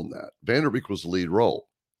lead role in that. Vanderbeek was the lead role.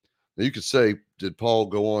 Now you could say, did Paul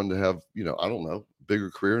go on to have, I don't know, bigger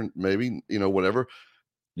career, maybe, whatever.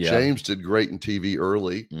 Yeah. James did great in TV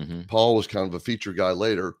early. Mm-hmm. Paul was kind of a feature guy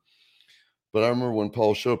later. But I remember when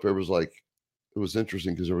Paul showed up, it was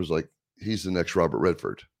interesting because there was like, he's the next Robert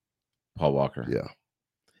Redford. Paul Walker. Yeah.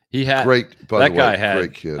 He had great. By that the guy way, had.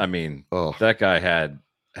 Great kid. I mean, that guy had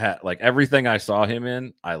like everything I saw him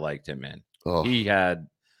in. I liked him in. Oh. He had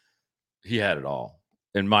it all.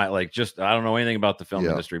 In my I don't know anything about the film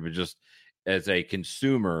industry, but just as a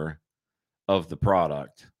consumer of the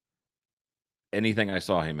product, anything I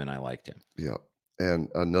saw him in, I liked him. Yeah, and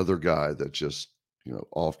another guy that just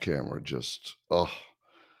off camera, just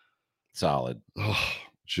solid.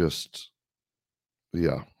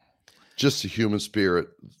 Just a human spirit.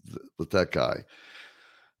 That guy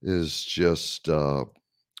is just an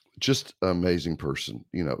amazing person.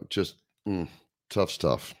 Tough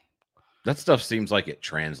stuff. That stuff seems like it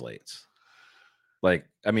translates. Like,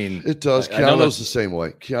 I mean, it does. Keanu's the same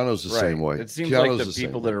way. Keanu's the same way. It seems like the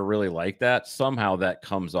people that are really like that, somehow that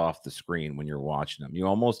comes off the screen when you're watching them. You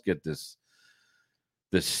almost get this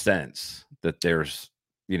sense that there's,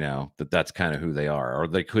 that's kind of who they are, or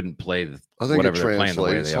they couldn't play whatever they're playing the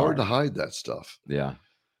way they are. It's hard to hide that stuff. Yeah.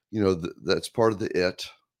 That's part of the it.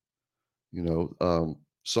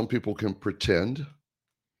 Some people can pretend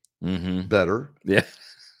better. Yeah.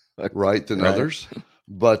 Right than others,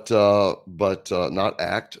 but not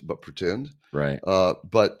act, but pretend. Right.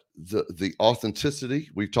 But the authenticity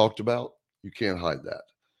we've talked about, you can't hide that.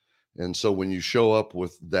 And so when you show up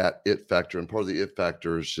with that it factor, and part of the it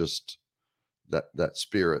factor is just that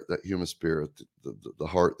spirit, that human spirit, the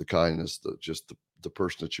heart, the kindness, the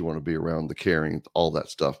person that you want to be around, the caring, all that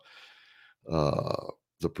stuff,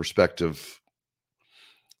 the perspective.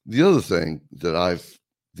 The other thing that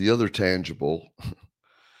the other tangible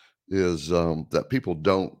is that people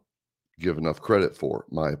don't give enough credit for,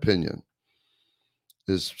 my opinion,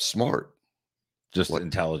 is smart. Just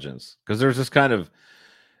intelligence. Because there's this kind of,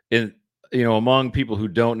 among people who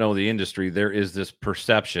don't know the industry, there is this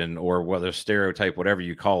perception, or whether stereotype, whatever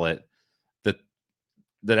you call it,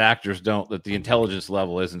 that actors that the intelligence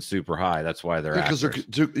level isn't super high. That's why they're actors.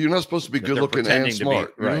 Because you're not supposed to be good looking and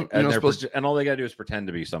smart, right? And all they got to do is pretend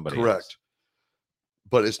to be somebody correct else.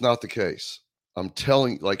 But it's not the case. I'm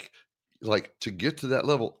telling, like to get to that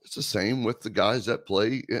level, it's the same with the guys that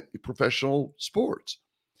play in professional sports.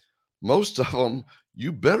 Most of them,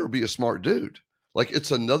 you better be a smart dude. Like,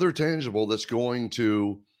 it's another tangible that's going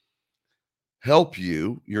to help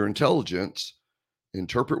you, your intelligence,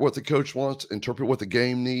 interpret what the coach wants, interpret what the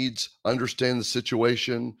game needs, understand the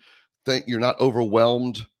situation, think you're not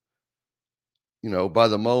overwhelmed, by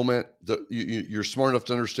the moment. You're smart enough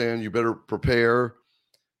to understand you better prepare.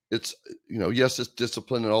 It's, yes, it's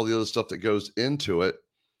discipline and all the other stuff that goes into it,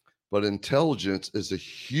 but intelligence is a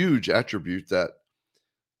huge attribute that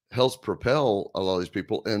helps propel a lot of these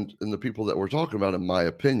people. And the people that we're talking about, in my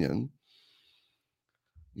opinion,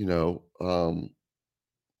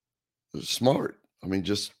 smart. I mean,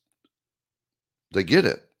 just, they get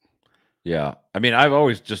it. Yeah. I mean, I've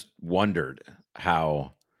always just wondered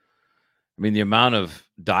the amount of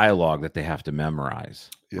dialogue that they have to memorize,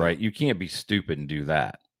 right? You can't be stupid and do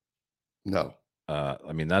that. No.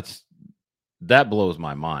 That blows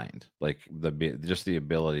my mind. Like, the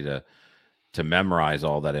ability to memorize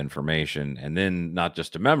all that information, and then not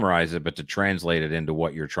just to memorize it, but to translate it into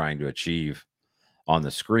what you're trying to achieve on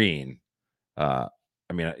the screen.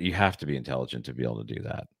 You have to be intelligent to be able to do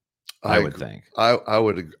that. I would think. I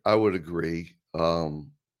would agree.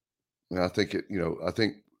 And I think I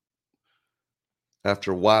think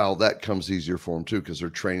after a while that comes easier for them too, because they're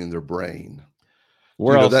training their brain.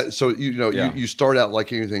 Where else? You start out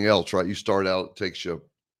like anything else, right? You start out, it takes you,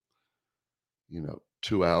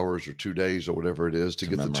 2 hours or 2 days or whatever it is to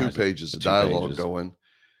get the 2 pages of dialogue going.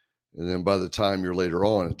 And then by the time you're later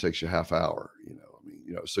on, it takes you half hour,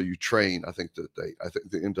 so you train. I think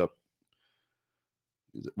they end up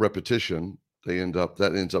repetition.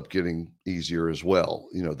 That ends up getting easier as well.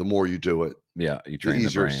 The more you do it, you train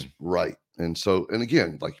the brain. Right. And so, and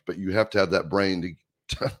again, but you have to have that brain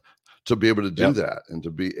to be able to do that, and to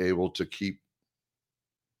be able to keep.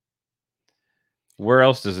 Where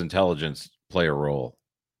else does intelligence play a role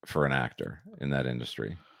for an actor in that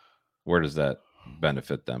industry? Where does that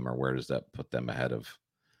benefit them, or where does that put them ahead of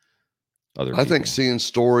other people? I think seeing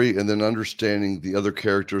story, and then understanding the other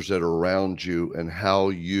characters that are around you, and how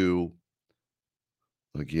you,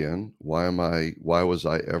 again, why was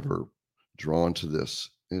I ever drawn to this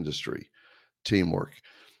industry? Teamwork.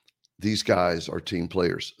 These guys are team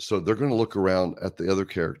players. So they're going to look around at the other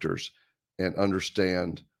characters and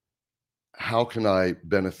understand, how can I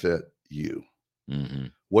benefit you? Mm-hmm.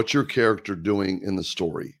 What's your character doing in the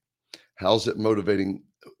story? How's it motivating?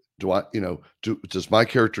 Does my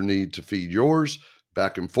character need to feed yours,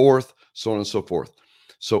 back and forth, so on and so forth?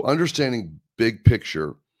 So understanding big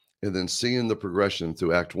picture, and then seeing the progression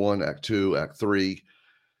through Act 1, Act 2, Act 3,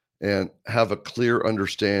 and have a clear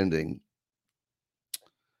understanding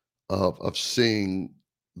of seeing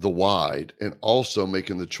the wide, and also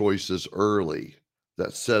making the choices early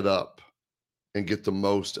that set up and get the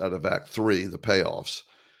most out of Act 3, the payoffs.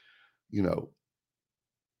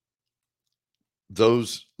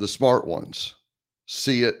 The smart ones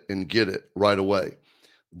see it and get it right away.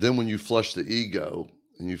 Then when you flush the ego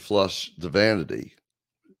and you flush the vanity,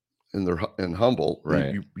 and they're humble,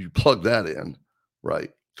 right? You plug that in,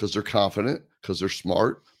 right? Because they're confident, because they're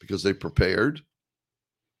smart, because they prepared.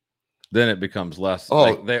 Then it becomes less.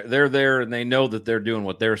 Like they're there and they know that they're doing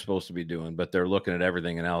what they're supposed to be doing, but they're looking at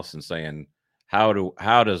everything else and saying, how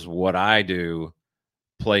does what I do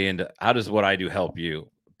play into? How does what I do help you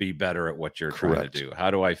be better at what you're trying to do?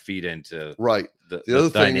 How do I feed into the other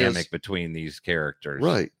dynamic between these characters?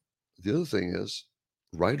 Right. The other thing is,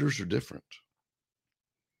 writers are different.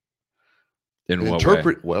 In what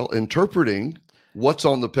way? Interpreting what's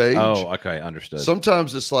on the page. Oh, okay, understood.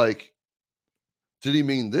 Sometimes it's like, did he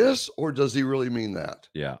mean this, or does he really mean that?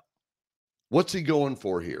 Yeah. What's he going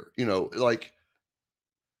for here?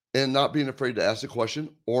 And not being afraid to ask the question,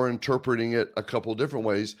 or interpreting it a couple of different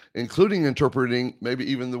ways, including interpreting maybe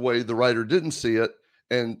even the way the writer didn't see it.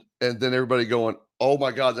 And then everybody going, oh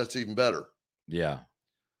my God, that's even better. Yeah.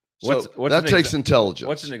 That takes intelligence.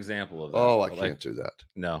 What's an example of that? Oh, I can't do that.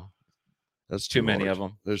 No. That's too many hard. of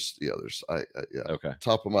them. There's Okay.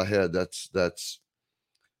 Top of my head, that's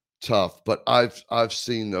tough. But I've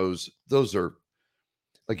seen those. Those are,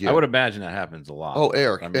 again, I would imagine that happens a lot. Oh,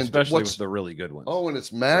 Eric, I mean, and especially with the really good ones. Oh, and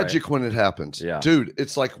it's magic when it happens. Yeah. Dude,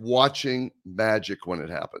 it's like watching magic when it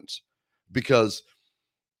happens, because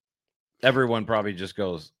everyone probably just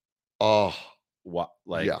goes, oh, what?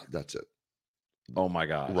 Like, yeah, that's it. Oh my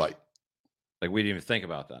gosh. Right. Like, we didn't even think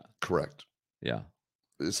about that. Correct. Yeah.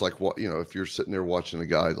 It's like, what, if you're sitting there watching a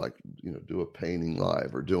guy, like, do a painting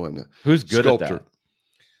live or doing who's good sculpture.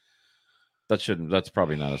 at that. That's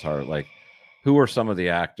probably not as hard. Like, who are some of the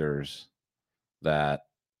actors that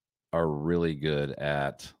are really good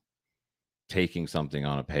at taking something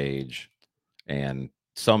on a page and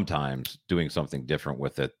sometimes doing something different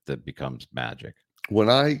with it that becomes magic?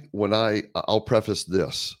 I'll preface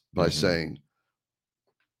this by saying,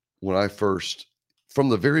 when I first, from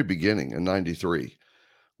the very beginning in 93,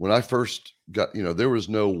 when I first got, there was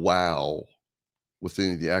no wow with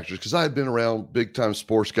any of the actors, because I had been around big time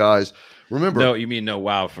sports guys. Remember? No, you mean no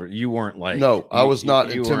wow for you weren't like. No, I was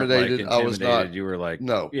not intimidated. Like I was not. You were like,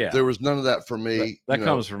 no, yeah. There was none of that for me. That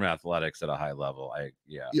comes from athletics at a high level.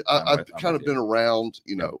 I've kind of been around,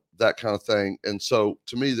 that kind of thing, and so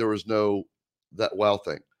to me, there was no that wow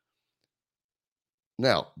thing.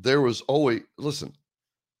 Now there was always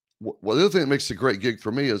Well, the other thing that makes a great gig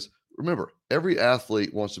for me is, remember, every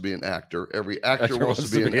athlete wants to be an actor, every actor wants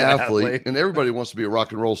to be an athlete, and everybody wants to be a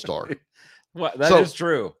rock and roll star. Well, that is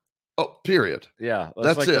true. Oh, period. Yeah,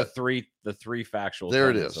 that's like it. The three factual there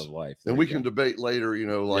it is of life. And we can debate later,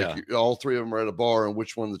 all three of them are at a bar, and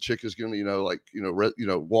which one the chick is going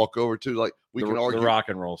to, walk over to. Like, we can argue. The rock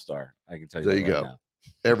and roll star. I can tell you. There you go. Now.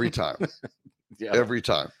 Every time. Yeah. Every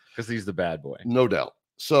time. Because he's the bad boy. No doubt.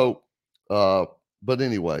 So, but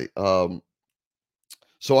anyway, so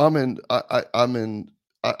I'm in. I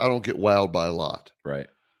don't get wowed by a lot. Right.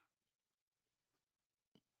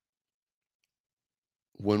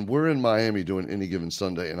 When we're in Miami doing Any Given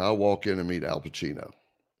Sunday, and I walk in and meet Al Pacino,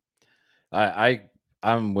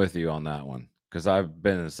 I'm with you on that one, because I've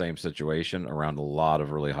been in the same situation around a lot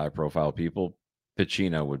of really high profile people.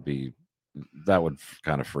 Pacino would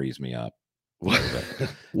kind of freeze me up.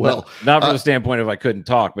 Well, not from the standpoint of I couldn't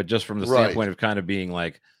talk, but just from the standpoint of kind of being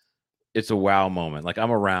like, it's a wow moment. Like,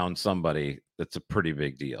 I'm around somebody that's a pretty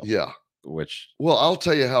big deal. Yeah. Well, I'll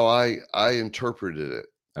tell you how I interpreted it.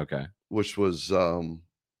 Okay. Which was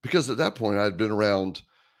because at that point I'd been around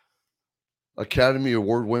Academy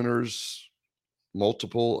Award winners,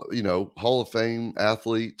 multiple, Hall of Fame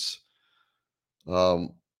athletes.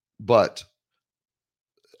 But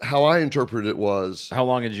how I interpreted it was, how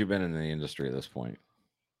long had you been in the industry at this point?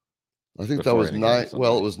 I think that was it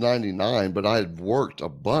was 99, but I had worked a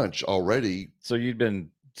bunch already. So you'd been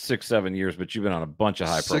 6-7 years, but you've been on a bunch of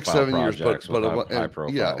high profile 6-7 projects, but high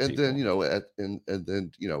profile. Yeah. And people. then, and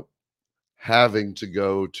then, having to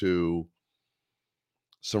go to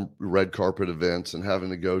some red carpet events and having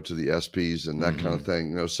to go to the ESPYs and that kind of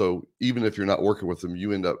thing, so even if you're not working with them,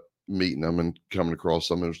 you end up meeting them and coming across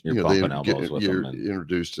them, and you're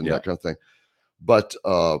introduced and that kind of thing. But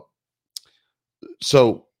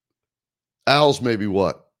so Al's maybe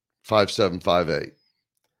what, 5'7", 5'8",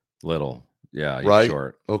 little, yeah, he's right?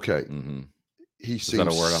 Short. Okay. He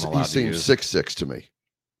seems 6'6" to me.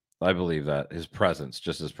 I believe that his presence,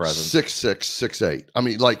 6'6", 6'8". I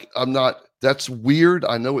mean, like, I'm not. That's weird.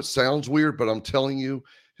 I know it sounds weird, but I'm telling you,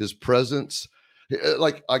 his presence.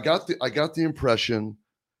 Like, I got the impression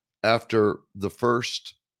after the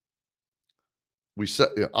first. We said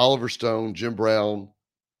Oliver Stone, Jim Brown,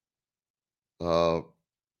 and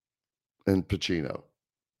Pacino.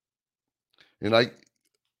 And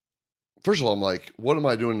first of all, I'm like, what am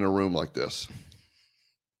I doing in a room like this?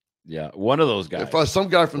 Yeah, one of those guys. If some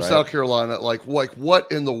guy from South Carolina, like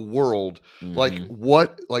what in the world? Like,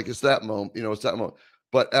 what? Like, it's that moment. It's that moment.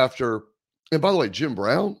 But after, and by the way, Jim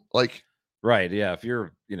Brown, like, right? Yeah, if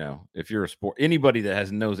you're a sport, anybody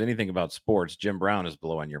that knows anything about sports, Jim Brown is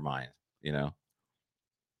blowing your mind.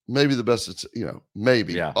 Maybe the best. It's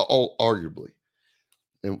maybe, arguably,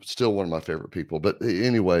 and still one of my favorite people. But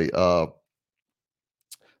anyway,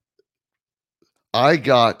 I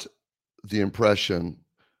got the impression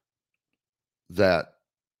that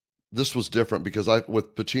this was different because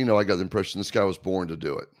with Pacino, I got the impression this guy was born to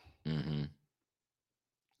do it.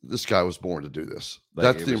 This guy was born to do this.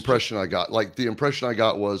 That's the impression I got. Like, the impression I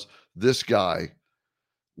got was this guy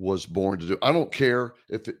was born to do. I don't care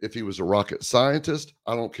if he was a rocket scientist.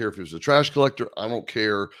 I don't care if he was a trash collector. I don't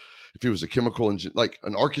care if he was a chemical engineer, like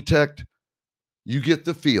an architect. You get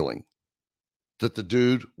the feeling that the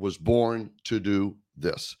dude was born to do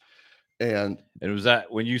this. And was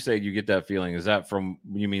that, when you say you get that feeling, is that from,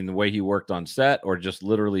 you mean the way he worked on set, or just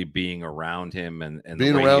literally being around him and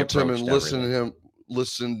being the way around he him and approached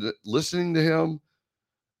listening to him,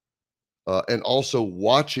 and also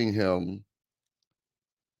watching him,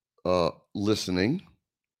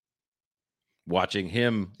 watching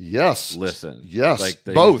him Yes. listen. Yes. Like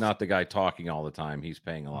both. He's not the guy talking all the time. He's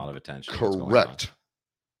paying a lot of attention. to what's going on. Correct.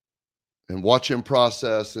 And watch him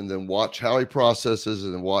process, and then watch how he processes,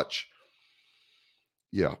 and then watch.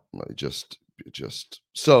 Yeah, just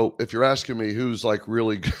so if you're asking me who's like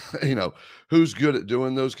really, who's good at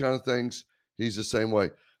doing those kind of things, he's the same way.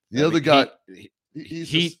 The other guy,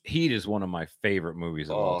 Heat is one of my favorite movies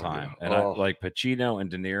of all time. Yeah. And I like Pacino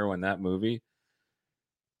and De Niro in that movie.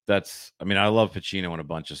 I love Pacino in a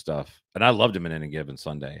bunch of stuff, and I loved him in Any Given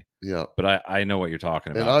Sunday. Yeah, but I know what you're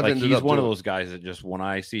talking about. And I've ended he's up one of those guys that just, when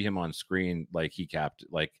I see him on screen, like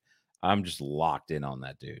I'm just locked in on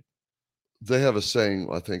that dude. They have a saying,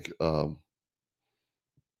 I think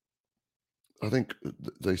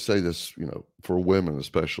they say this, for women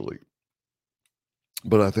especially,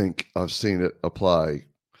 but I think I've seen it apply,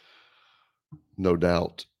 no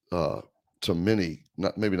doubt, to many,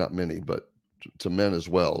 maybe not many, but to men as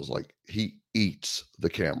well. Is like, he eats the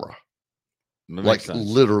camera. Like,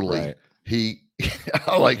 literally, right. He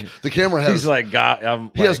like, the camera has, he's like, God,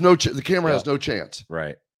 he has no the camera has no chance.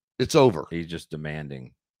 Right. It's over. He's just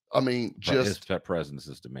demanding. I mean, his presence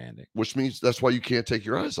is demanding, which means that's why you can't take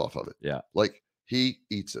your eyes off of it. Yeah. Like, he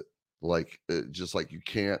eats it. Like, just like you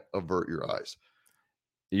can't avert your eyes.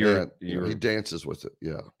 He dances with it.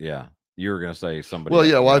 Yeah. Yeah. You were going to say somebody. Well,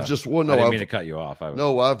 yeah. Well, I didn't mean to cut you off.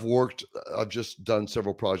 I've just done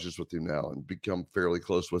several projects with him now and become fairly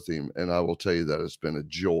close with him. And I will tell you that it's been a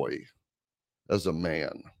joy as a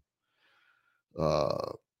man.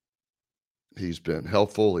 He's been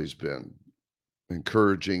helpful. He's been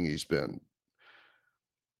encouraging. He's been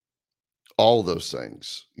all those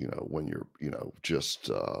things, when you're, just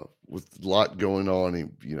with a lot going on, he,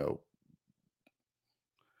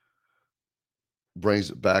 brings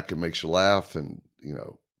it back and makes you laugh, and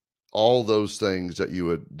all those things that you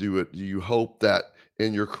would do. It, you hope that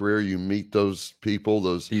in your career you meet those people,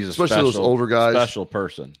 especially those older guys, special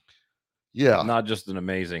person. Yeah, not just an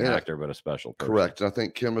amazing actor, but a special person. Correct. And I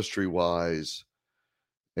think chemistry wise,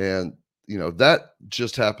 and that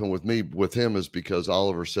just happened with me with him, is because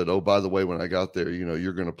Oliver said, "Oh, by the way, when I got there,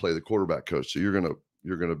 you're going to play the quarterback coach, so you're going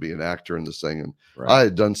to be an actor in this thing." And I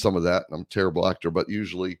had done some of that, and I'm a terrible actor, but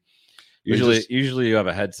usually you have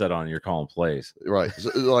a headset on and you're calling plays. Right.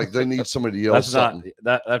 Like, they need somebody to yell something.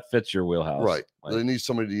 That fits your wheelhouse. Right. They need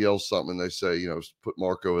somebody to yell something, and they say, put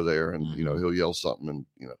Mark over there, and he'll yell something, and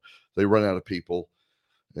they run out of people,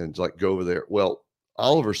 and like, go over there. Well,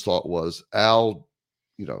 Oliver's thought was, Al,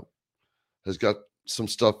 has got some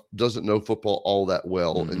stuff, doesn't know football all that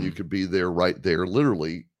well, and you could be there,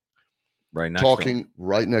 literally right next talking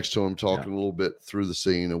right next to him, talking a little bit through the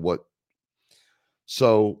scene and what.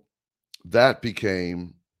 So that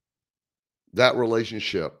became that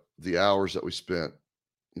relationship, the hours that we spent,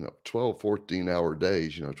 12, 14-hour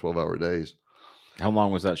days, 12-hour days. How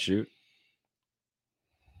long was that shoot?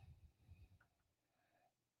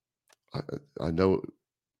 I know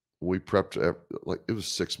we prepped, like, it was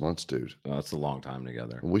 6 months, dude. Oh, that's a long time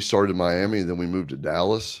together. And we started in Miami, and then we moved to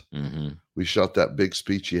Dallas. We shot that big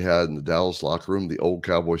speech he had in the Dallas locker room, the old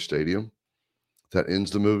Cowboy Stadium. That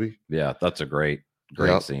ends the movie. Yeah, that's a great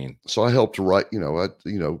scene. So I helped write,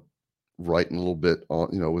 writing a little bit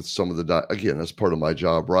on, with some of the, again, that's part of my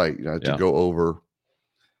job, right? To go over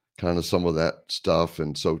kind of some of that stuff.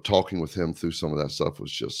 And so talking with him through some of that stuff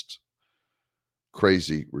was just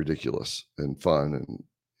crazy, ridiculous, and fun. And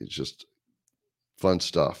it's just fun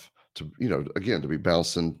stuff to, again, to be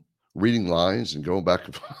bouncing, reading lines and going back.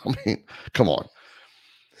 I mean, come on.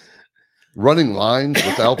 Running lines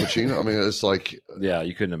with Al Pacino. I mean, it's like, yeah,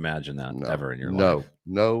 you couldn't imagine that ever in your life.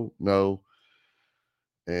 No.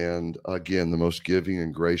 And again, the most giving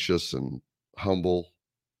and gracious and humble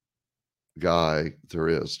guy there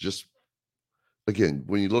is. Just, again,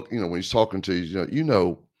 when you look, when he's talking to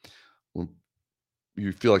you, when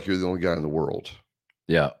you feel like you're the only guy in the world.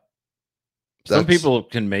 Yeah. Some people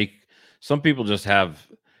just have,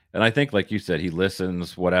 and I think, like you said, he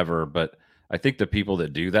listens, whatever, but I think the people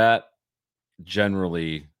that do that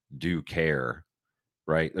generally do care,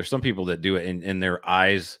 right? There's some people that do it and their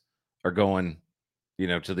eyes are going,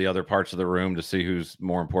 to the other parts of the room to see who's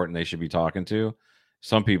more important they should be talking to.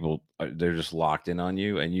 Some people, they're just locked in on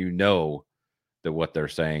you, and that what they're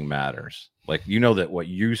saying matters. Like, that what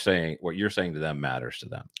you're saying to them matters to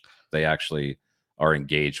them. They actually are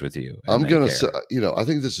engaged with you. I'm going to say, I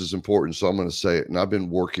think this is important, so I'm going to say it. And I've been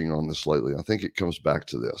working on this lately. I think it comes back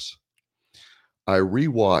to this. I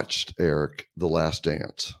rewatched, Eric, The Last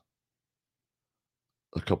Dance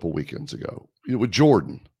a couple weekends ago, with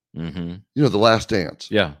Jordan. Mm-hmm. The Last Dance.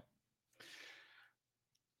 Yeah.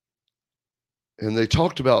 And they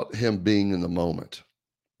talked about him being in the moment,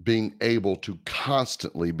 being able to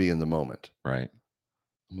constantly be in the moment. Right.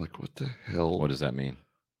 I'm like, what the hell? What does that mean?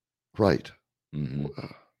 Right. Mm-hmm.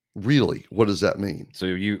 Really? What does that mean?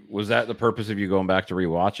 So was that the purpose of you going back to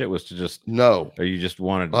rewatch it? Was to just no? Or you just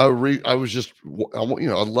wanted? I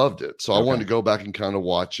loved it, so I wanted to go back and kind of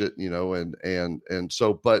watch it, and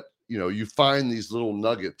so, but you find these little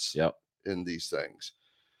nuggets in these things.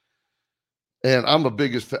 And I'm a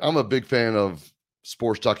big fan of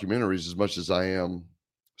sports documentaries as much as I am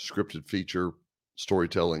scripted feature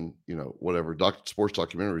storytelling. Whatever. Sports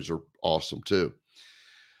documentaries are awesome too.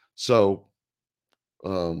 So,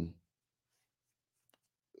 being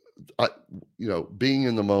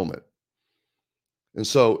in the moment, and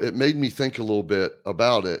so it made me think a little bit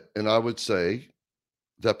about it. And I would say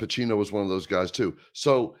that Pacino was one of those guys too.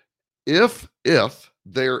 So, if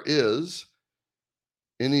there is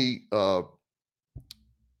any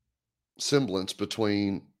semblance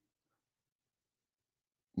between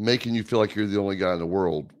making you feel like you're the only guy in the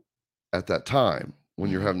world at that time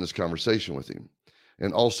when you're having this conversation with him,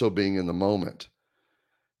 and also being in the moment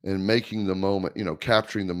and making the moment,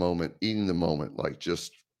 capturing the moment, eating the moment, like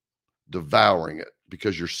just devouring it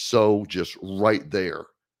because you're so just right there.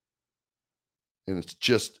 And it's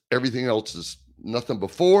just everything else is nothing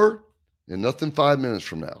before and nothing 5 minutes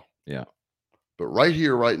from now. Yeah. But right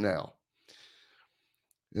here, right now.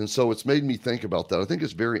 And so it's made me think about that. I think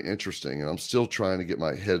it's very interesting. And I'm still trying to get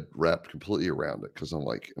my head wrapped completely around it because I'm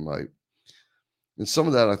like, and some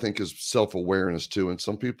of that I think is self-awareness too. And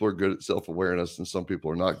some people are good at self-awareness and some people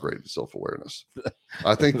are not great at self-awareness.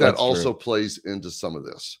 I think that also plays into some of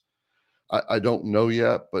this. I don't know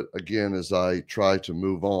yet, but again, as I try to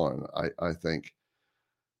move on, I think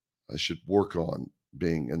I should work on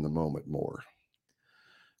being in the moment more.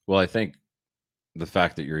 Well, I think the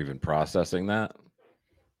fact that you're even processing that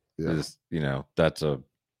is,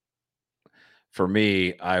 for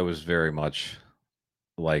me, I was very much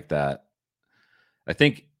like that. I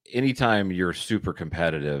think anytime you're super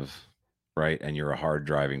competitive, right, and you're a hard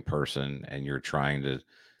driving person and you're trying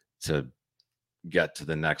to get to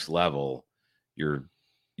the next level, you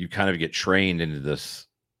kind of get trained into this,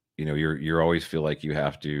 you always feel like you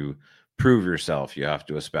have to prove yourself, you have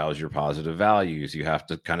to espouse your positive values, you have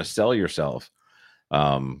to kind of sell yourself.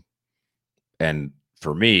 And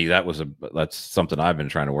for me, that's something I've been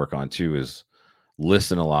trying to work on too, is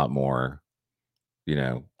listen a lot more,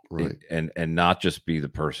 right. And not just be the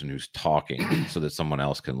person who's talking so that someone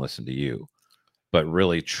else can listen to you, but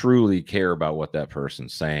really truly care about what that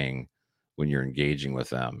person's saying when you're engaging with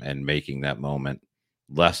them and making that moment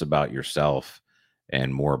less about yourself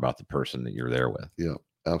and more about the person that you're there with. Yeah,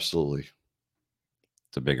 absolutely.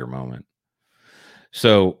 It's a bigger moment.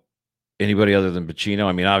 So anybody other than Pacino?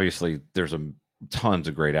 I mean, obviously there's tons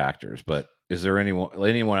of great actors, but is there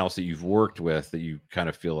anyone else that you've worked with that you kind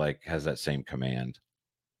of feel like has that same command?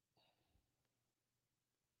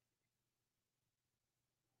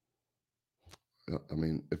 I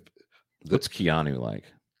mean, what's Keanu like?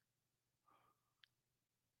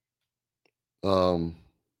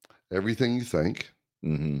 Everything you think,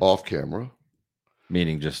 off camera.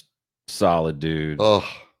 Meaning just solid dude,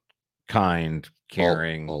 kind,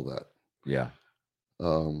 caring, all that. Yeah.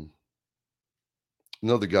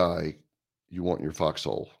 Another guy you want in your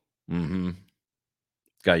foxhole.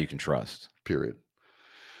 Guy you can trust. Period.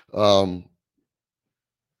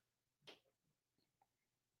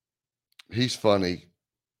 He's funny.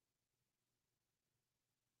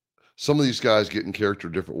 Some of these guys get in character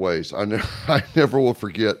different ways. I never will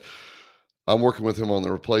forget. I'm working with him on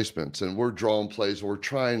the replacements, and we're drawing plays. We're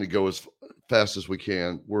trying to go as fast as we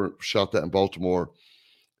can. We're shot that in Baltimore.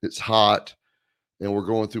 It's hot, and we're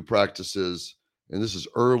going through practices. And this is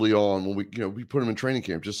early on when we put them in training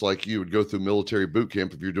camp, just like you would go through military boot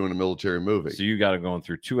camp if you're doing a military movie. So you got to go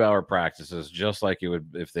through 2-hour practices, just like you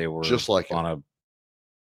would if they were just like on a.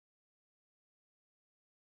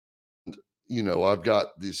 I've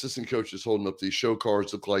got the assistant coaches holding up these show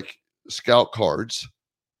cards, look like scout cards,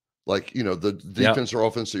 like, the defense or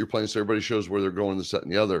offense that you're playing. So everybody shows where they're going, this, that,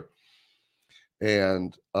 and the other.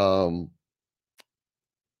 And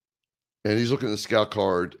he's looking at the scout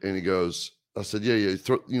card and he goes, I said, yeah,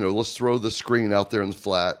 let's throw the screen out there in the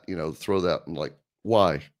flat, throw that. And like,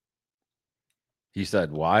 why? He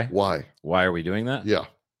said, why? Why? Why are we doing that? Yeah.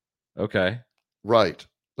 Okay. Right.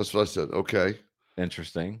 That's what I said. Okay.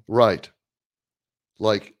 Interesting. Right.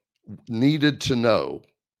 Like, needed to know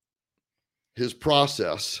his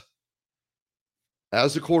process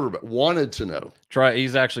as a quarterback, wanted to know.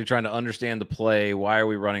 He's actually trying to understand the play. Why are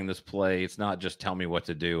we running this play? It's not just tell me what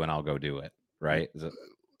to do and I'll go do it. Right.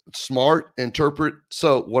 Smart, interpret.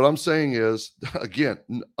 So what I'm saying is, again,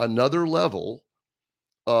 another level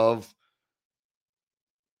of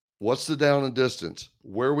what's the down and distance,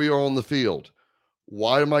 where we are on the field.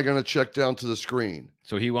 Why am I going to check down to the screen?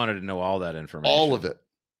 So he wanted to know all that information. All of it.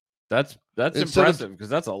 That's impressive because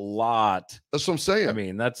that's a lot. That's what I'm saying. I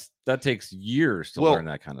mean, that takes years to learn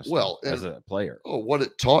that kind of stuff. Well, as a player. Oh, what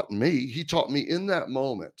it taught me, he taught me in that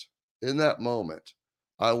moment. In that moment,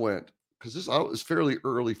 I went, because this was fairly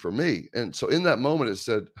early for me. And so in that moment, it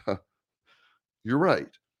said, you're right.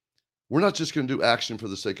 We're not just going to do action for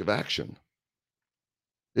the sake of action.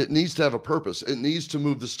 It needs to have a purpose. It needs to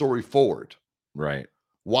move the story forward. Right.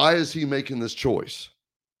 Why is he making this choice?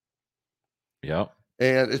 Yep.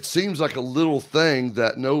 And it seems like a little thing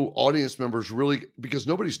that no audience members really, because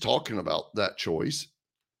nobody's talking about that choice.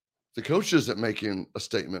 The coach isn't making a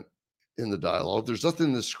statement in the dialogue. There's nothing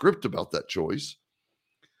in the script about that choice.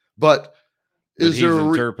 But is he's there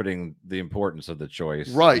interpreting the importance of the choice,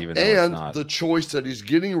 right? Even though and it's not. The choice that he's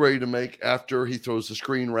getting ready to make after he throws the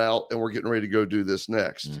screen route, and we're getting ready to go do this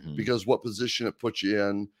next. Mm-hmm. Because what position it puts you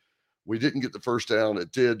in, we didn't get the first down.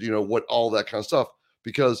 It did, what all that kind of stuff.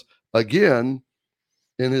 Because again,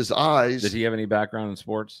 in his eyes, did he have any background in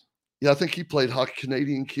sports? Yeah, I think he played hockey.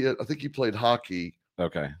 Canadian kid. I think he played hockey.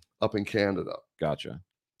 Okay, up in Canada. Gotcha.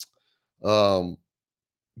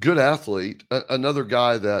 Good athlete. Another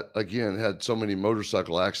guy that, again, had so many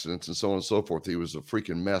motorcycle accidents and so on and so forth. He was a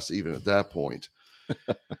freaking mess even at that point.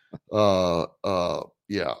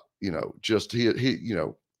 Yeah, just he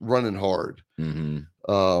running hard.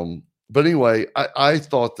 Mm-hmm. But anyway, I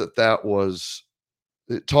thought that was,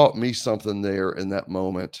 it taught me something there in that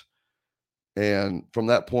moment. And from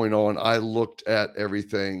that point on, I looked at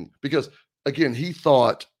everything because, again, he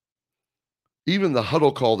thought even the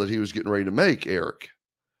huddle call that he was getting ready to make, Eric,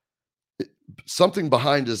 something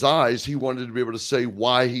behind his eyes, he wanted to be able to say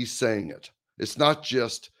why he's saying it. It's not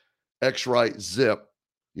just X, right, zip,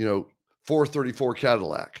 434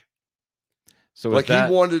 Cadillac. So like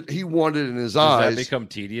he wanted in his eyes. Does that become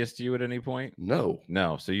tedious to you at any point? No.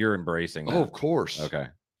 So you're embracing that. Oh, of course. Okay.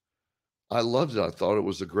 I loved it. I thought it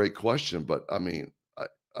was a great question, but I mean,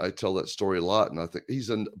 I tell that story a lot, and I think he's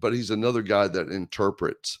another guy that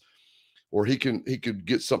interprets, or he could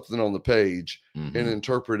get something on the page mm-hmm. and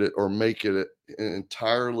interpret it or make it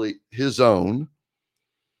entirely his own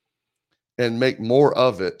and make more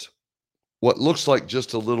of it. What looks like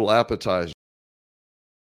just a little appetizer.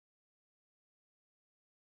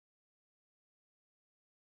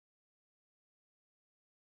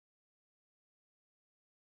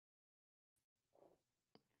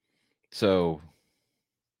 So,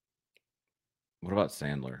 what about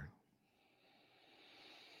Sandler?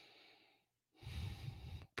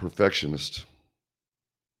 Perfectionist.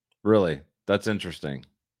 Really? That's interesting.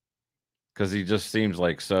 Because he just seems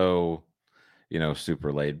like so,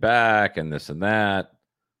 super laid back and this and that.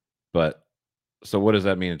 But so what does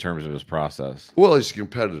that mean in terms of his process? Well, he's a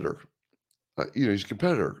competitor. He's a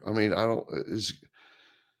competitor. I mean,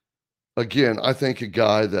 again, I think a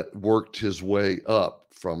guy that worked his way up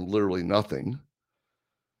from literally nothing.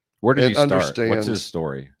 Where did he start? What's his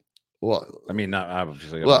story? Well, I mean, not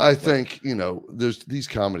obviously. Well, I think, there's these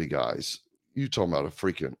comedy guys. You talking about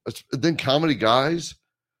then comedy guys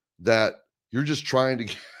that you're just trying to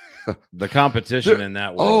get. The competition in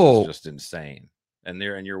that way is just insane. And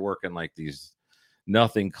you're working like these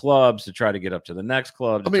nothing clubs to try to get up to the next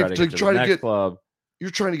club. Try to get to the next club.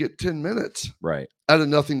 You're trying to get 10 minutes right at a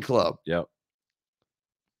nothing club. Yep.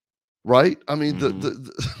 Right. I mean,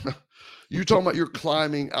 mm-hmm. You're talking about you're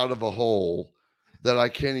climbing out of a hole that I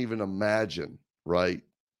can't even imagine. Right.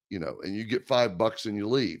 And you get $5 and you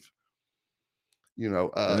leave,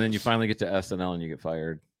 and then you finally get to SNL and you get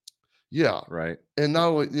fired. Yeah. Right. And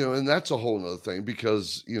now, and that's a whole nother thing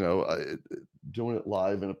because, doing it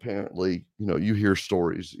live and apparently, you hear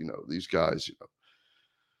stories, these guys,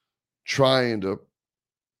 trying to,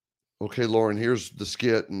 okay, Lauren, here's the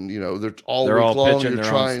skit. And, they're all pitching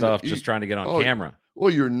their own stuff, just trying to get on camera. Well,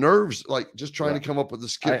 your nerves, like just trying to come up with the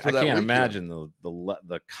skit for that. I can't weekend. imagine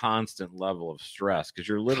the constant level of stress because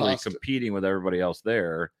you're literally competing with everybody else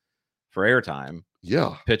there for airtime.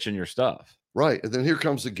 Yeah. Pitching your stuff. Right. And then here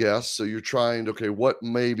comes the guest. So you're trying to, okay, what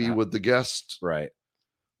maybe would the guest, right?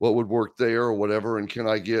 What would work there or whatever? And can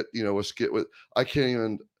I get, a skit with, I can't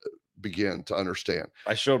even begin to understand.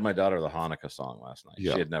 I showed my daughter the Hanukkah song last night.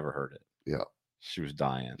 Yeah. She had never heard it. Yeah. She was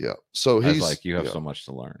dying. Yeah. So I was he's like, you have so much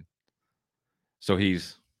to learn. So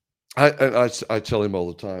he's. I tell him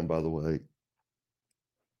all the time, by the way.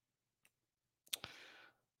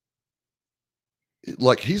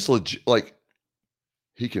 Like he's legit. Like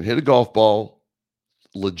he can hit a golf ball,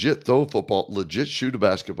 legit throw a football, legit shoot a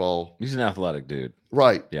basketball. He's an athletic dude.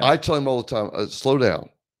 Right. Yeah. I tell him all the time, slow down.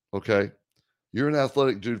 Okay. You're an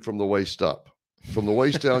athletic dude from the waist up. From the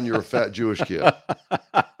waist down, you're a fat Jewish kid.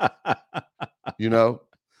 You know?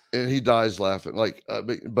 And he dies laughing. Like,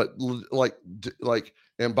 but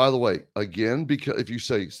and by the way, again, because if you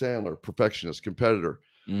say Sandler, perfectionist, competitor,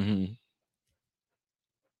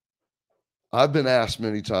 I've been asked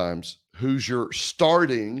many times, who's your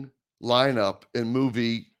starting lineup in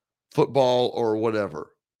movie, football, or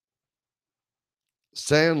whatever?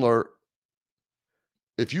 Sandler,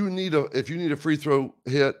 if you need a free throw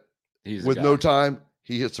hit with no time,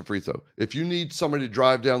 he hits a free throw. If you need somebody to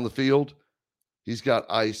drive down the field, he's got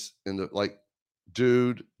ice in the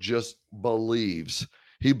dude just believes.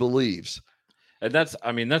 He believes. And that's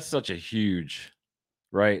such a huge,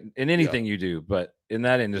 right? In anything you do, but in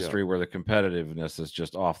that industry where the competitiveness is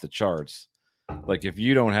just off the charts, like if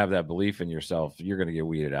you don't have that belief in yourself, you're going to get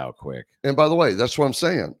weeded out quick. And by the way, that's what I'm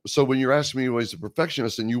saying. So when you're asking me as a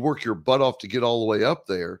perfectionist and you work your butt off to get all the way up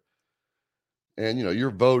there, and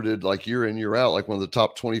you're voted like year in, year out, like one of the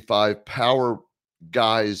top 25 power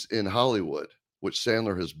guys in Hollywood, which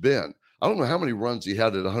Sandler has been. I don't know how many runs he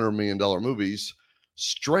had at $100 million movies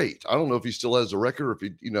straight. I don't know if he still has a record or if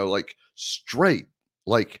he, straight,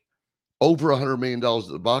 like over $100 million at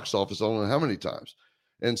the box office. I don't know how many times.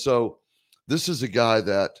 And so this is a guy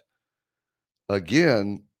that,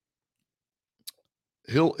 again,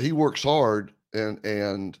 he works hard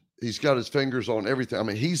and he's got his fingers on everything. I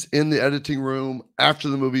mean, he's in the editing room after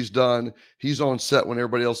the movie's done. He's on set when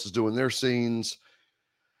everybody else is doing their scenes,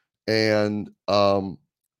 and wants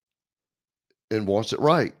it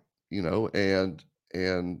right,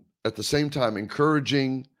 and at the same time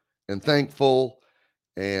encouraging and thankful,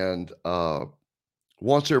 and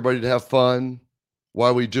wants everybody to have fun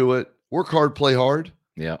while we do it. Work hard, play hard.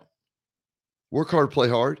 Yeah. Work hard, play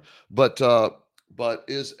hard. But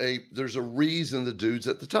there's a reason the dude's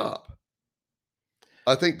at the top.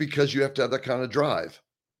 I think because you have to have that kind of drive.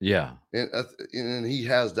 Yeah. And he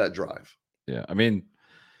has that drive. Yeah. I mean,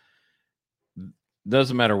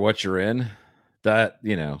 doesn't matter what you're in, that,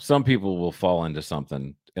 some people will fall into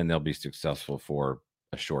something and they'll be successful for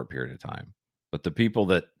a short period of time. But the people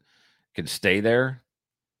that can stay there,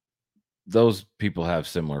 those people have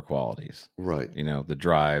similar qualities. Right. The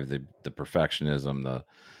drive, the perfectionism, the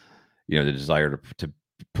desire to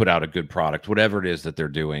put out a good product, whatever it is that they're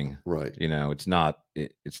doing. Right. It's not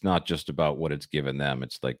just about what it's given them.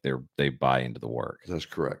 It's like they buy into the work. That's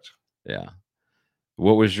correct. Yeah.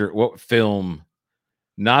 What film,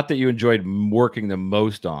 not that you enjoyed working the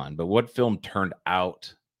most on, but what film turned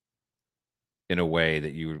out in a way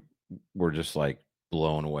that you were just like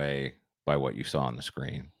blown away by what you saw on the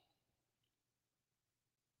screen?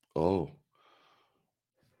 Oh,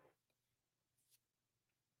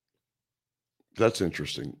 that's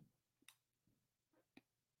interesting.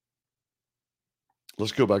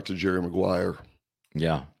 Let's go back to Jerry Maguire.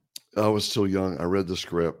 Yeah. I was still young. I read the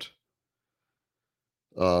script.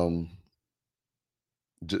 Didn't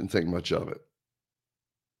think much of it.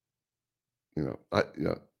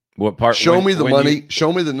 What part? Show me the money.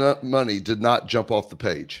 Show me the money. Did not jump off the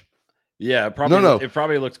page. Yeah, probably. No. It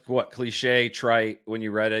probably looks cliche, trite when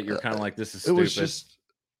you read it. You're kind of like, this is stupid.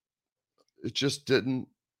 It just didn't.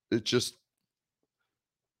 The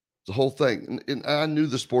whole thing. And I knew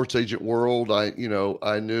the sports agent world. I knew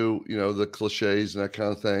the cliches and that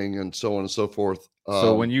kind of thing, and so on and so forth.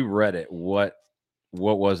 So when you read it, what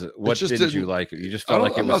was it? What didn't you like? You just felt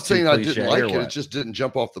like it was. I'm not saying I cliche, didn't like it. It just didn't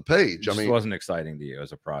jump off the page. It wasn't exciting to you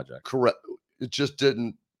as a project. Correct. It just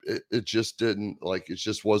didn't. It just didn't like. It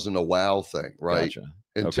just wasn't a wow thing, right?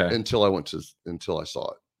 Gotcha. Until I saw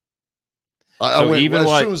it. As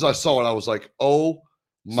soon as I saw it, I was like, "Oh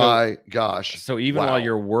my gosh!" So even while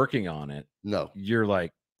you're working on it, you're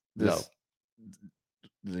like, "This,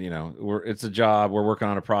 it's a job. We're working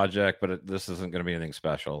on a project, but this isn't going to be anything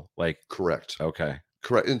special." Like, correct. Okay,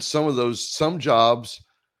 correct. And some jobs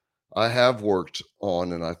I have worked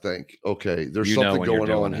on, and I think, okay, there's something going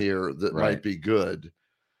on here that might be good.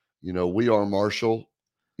 We Are Marshall,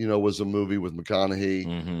 was a movie with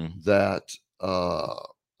McConaughey that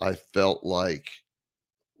I felt like,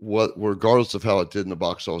 regardless of how it did in the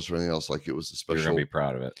box office or anything else, like it was a special. You're gonna be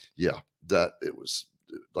proud of it. Yeah, that it was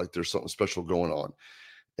like there's something special going on,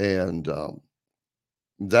 and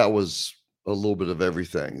that was a little bit of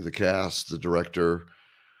everything. The cast, the director,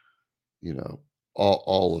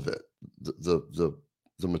 all of it,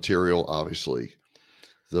 the material, obviously,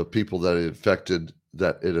 the people that it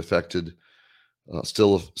affected,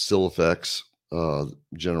 still affects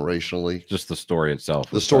generationally. Just the story itself.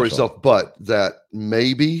 The story itself, but that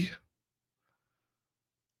maybe,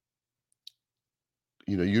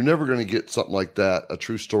 you're never going to get something like that, a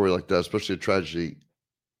true story like that, especially a tragedy,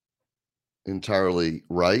 entirely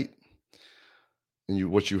right. And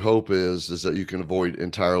what you hope is that you can avoid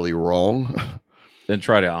entirely wrong. Then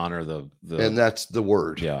try to honor the and that's the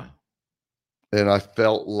word. Yeah. And I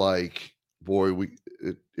felt like, boy,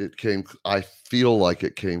 I feel like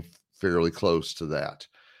it came fairly close to that.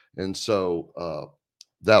 And so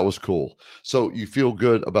that was cool. So you feel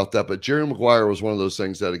good about that. But Jerry Maguire was one of those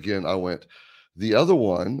things that, again, I went. The other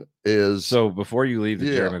one is. So before you leave the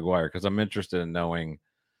Jerry Maguire, because I'm interested in knowing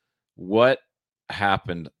what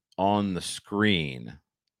happened on the screen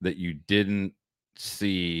that you didn't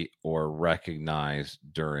see or recognize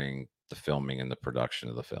during the filming and the production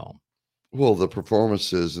of the film. Well, the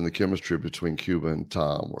performances and the chemistry between Cuba and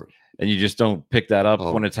Tom were. And you just don't pick that up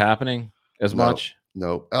when it's happening as much?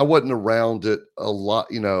 No, I wasn't around it a lot,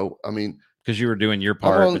 I mean. Because you were doing your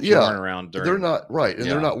part, but you weren't around during. They're not, right, and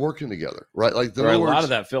they're not working together, right? Like a lot of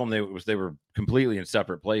that film, they were completely in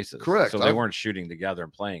separate places. Correct. So they weren't shooting together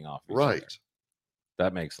and playing off each other.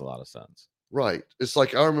 That makes a lot of sense. Right. It's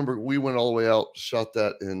like, I remember we went all the way out, shot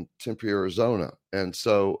that in Tempe, Arizona. And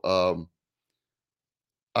so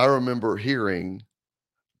I remember hearing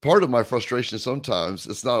part of my frustration sometimes,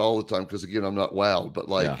 it's not all the time, because again, I'm not wowed, but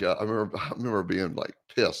like, I remember being like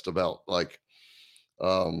pissed about like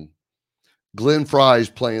Glenn Fry's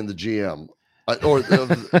playing the GM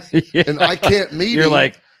and I can't meet him.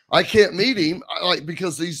 I can't meet him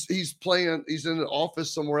because he's playing, he's in an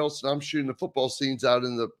office somewhere else, and I'm shooting the football scenes out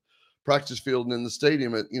in the practice field and in the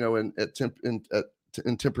stadium in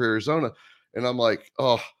Tempe, Arizona. And I'm like,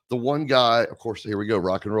 oh, the one guy, of course, here we go,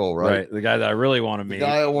 rock and roll, right? The guy that I really want to meet. The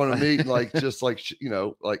guy I want to meet, just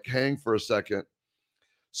hang for a second.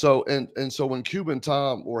 So, and so when Cuba and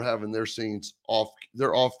Tom were having their scenes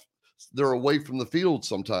they're away from the field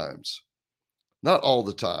sometimes, not all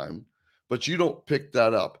the time, but you don't pick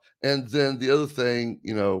that up. And then the other thing,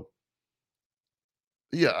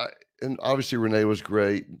 and obviously Renee was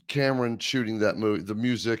great. Cameron shooting that movie, the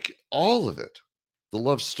music, all of it, the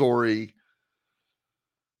love story.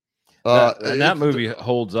 And that movie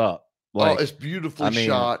holds up. It's beautifully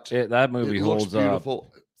shot. That movie holds up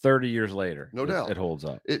 30 years later. No doubt. It holds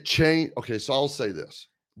up. It changed. Okay, so I'll say this.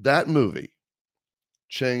 That movie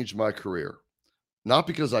changed my career. Not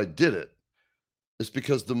because I did it. It's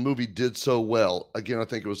because the movie did so well. Again, I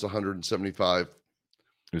think it was 175,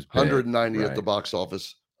 190 at the box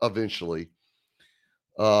office eventually.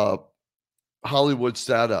 Hollywood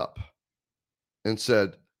sat up and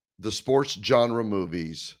said, the sports genre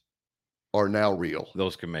movies are now real.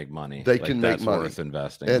 Those can make money. They can make money. Worth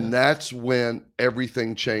investing. And that's when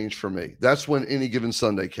everything changed for me. That's when Any Given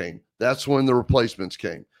Sunday came. That's when The Replacements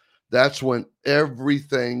came. That's when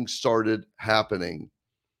everything started happening.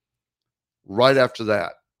 Right after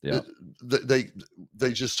that,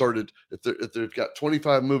 they just started. If they've got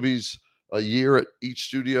 25 movies a year at each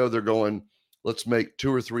studio, they're going, let's make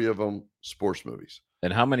 2 or 3 of them sports movies.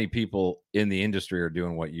 And how many people in the industry are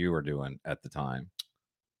doing what you were doing at the time?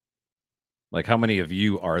 Like, how many of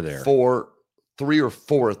you are there? 3 or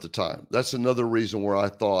 4 at the time. That's another reason where I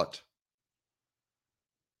thought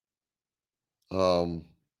I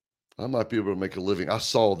might be able to make a living. I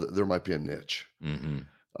saw that there might be a niche. Mm-hmm.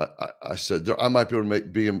 I said I might be able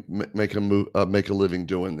to make a living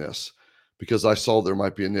doing this, because I saw there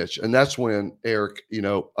might be a niche. And that's when Eric,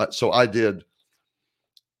 so I did.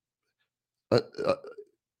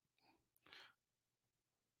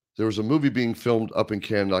 There was a movie being filmed up in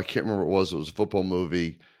Canada. I can't remember what it was. It was a football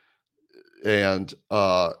movie. And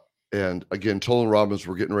again, Tolan Robbins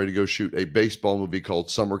were getting ready to go shoot a baseball movie called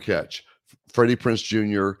Summer Catch. Freddie Prinze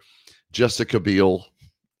Jr., Jessica Biel.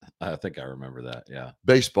 I think I remember that. Yeah.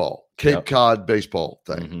 Baseball, Cape Cod baseball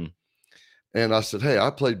thing. Mm-hmm. And I said, hey,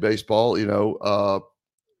 I played baseball.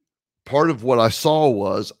 Part of what I saw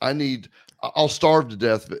was I'll starve to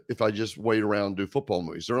death if I just wait around and do football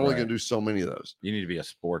movies. They're only going to do so many of those. You need to be a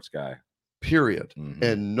sports guy. Period. Mm-hmm.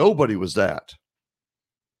 And nobody was that.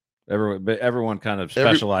 Everyone kind of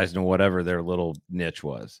specialized in whatever their little niche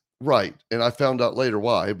was. Right. And I found out later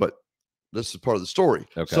why, but this is part of the story.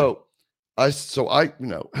 Okay. So I,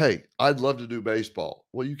 hey, I'd love to do baseball.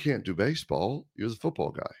 Well, you can't do baseball. You're the football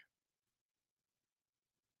guy.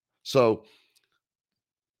 So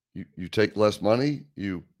you take less money,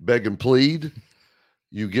 you beg and plead,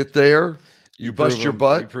 you get there, you bust your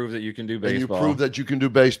butt. You prove that you can do baseball. And you prove that you can do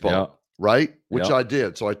baseball. Yep. right? Which Yep. I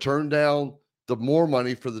did. So I turned down the more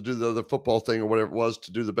money for do the other football thing or whatever it was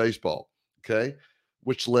to do the baseball. Okay.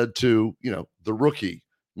 Which led to, The Rookie,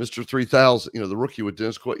 Mr. 3000, the Rookie with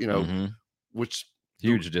Dennis Quaid, which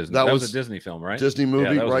huge Disney. That was a Disney film, right? Disney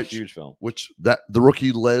movie, that was right? a huge film. Which The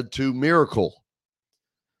Rookie led to Miracle.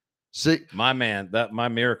 See, my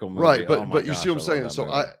Miracle movie. Right, but you see what I'm saying?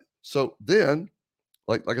 So then,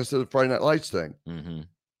 like I said, the Friday Night Lights thing.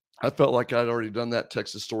 I felt like I'd already done that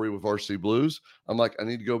Texas Story with Varsity Blues. I'm like, I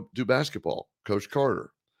need to go do basketball. Coach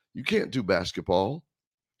Carter, you can't do basketball.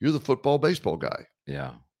 You're the football, baseball guy.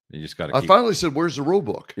 Yeah, you just got to. I finally said, "Where's the rule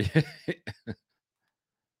book?"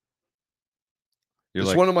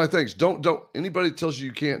 It's one of my things. Don't anybody tells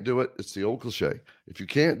you can't do it. It's the old cliche. If you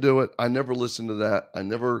can't do it, I never listened to that.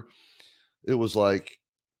 It was like,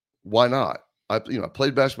 why not? I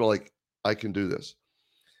played basketball. Like, I can do this.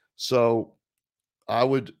 So I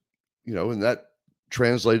would, and that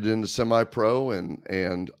translated into semi-pro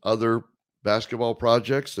and other basketball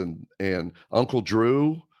projects and Uncle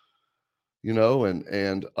Drew,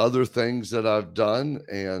 and other things that I've done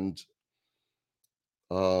and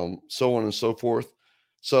so on and so forth.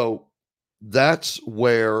 So that's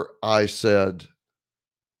where I said,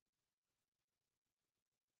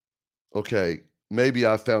 okay, maybe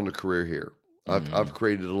I found a career here. I've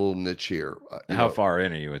created a little niche here. How far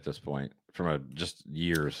in are you at this point? From just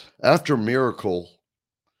years after Miracle.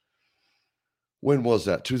 When was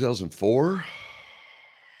that? 2004?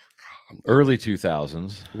 Early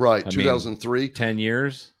 2000s. Right, 2003. 10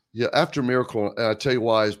 years? Yeah, after Miracle. And I tell you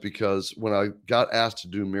why is because when I got asked to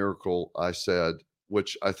do Miracle, I said,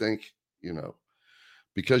 which I think,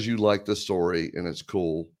 because you like the story and it's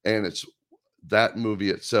cool, and it's that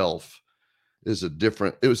movie itself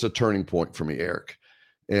it was a turning point for me, Eric.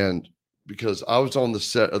 And because I was on the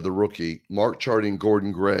set of The Rookie, Mark Chardy and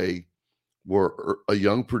Gordon Gray were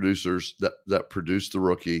young producers that produced The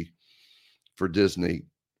Rookie for Disney.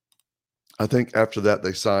 I think after that,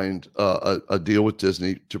 they signed a deal with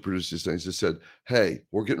Disney to produce these things. They said, hey,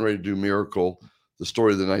 we're getting ready to do Miracle, the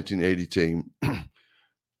story of the 1980 team.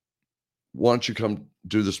 Why don't you come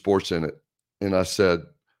do the sports in it? And I said,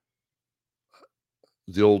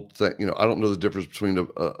 the old thing, I don't know the difference between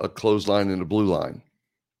a clothesline and a blue line.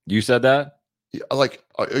 You said that? Yeah, like,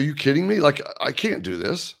 are you kidding me? Like, I can't do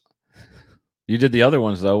this. You did the other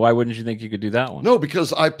ones, though. Why wouldn't you think you could do that one? No,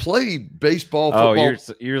 because I played baseball, football.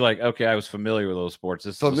 Oh, you're like, okay, I was familiar with those sports.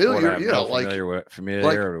 This familiar, is a sport I have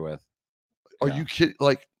familiarity with. Are you kidding?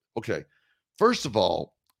 Like, okay, first of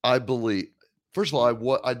all, I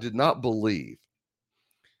did not believe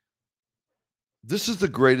this is the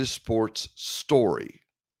greatest sports story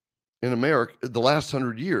in America the last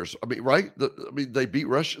 100 years. I mean, right? They beat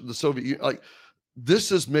Russia, the Soviet Union. Like,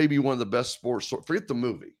 this is maybe one of the best sports. Forget the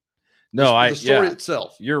movie. No, the story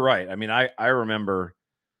itself. You're right. I mean, I remember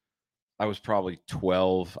I was probably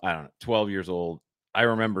 12 years old. I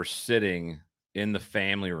remember sitting in the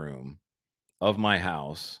family room of my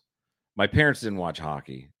house. My parents didn't watch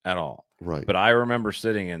hockey at all. Right. But I remember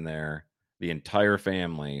sitting in there, the entire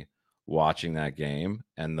family watching that game,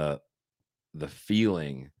 and the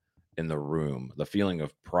feeling in the room, the feeling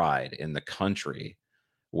of pride in the country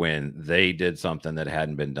when they did something that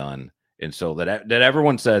hadn't been done. And so that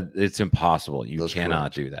everyone said it's impossible. That's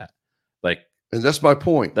cannot correct. Do that. Like, and that's my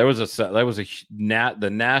point. The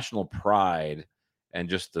national pride and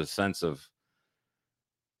just the sense of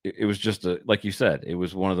it was just like you said, it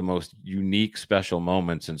was one of the most unique, special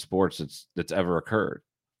moments in sports that's ever occurred.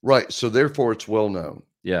 Right. So therefore, it's well known.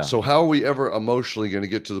 Yeah. So how are we ever emotionally going to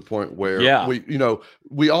get to the point where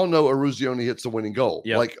we all know Eruzione hits the winning goal?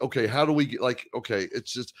 Yep. Like, okay, how do we get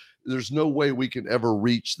it's just, there's no way we can ever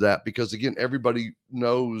reach that because again, everybody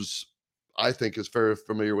knows, I think is very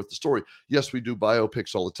familiar with the story. Yes, we do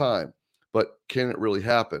biopics all the time, but can it really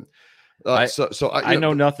happen? I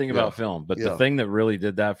know nothing about film, but the thing that really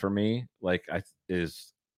did that for me,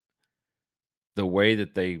 is the way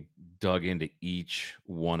that they dug into each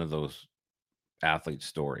one of those athlete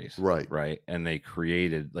stories, right, and they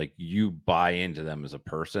created, like, you buy into them as a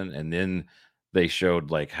person, and then they showed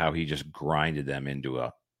like how he just grinded them into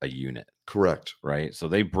a unit. Correct. Right. So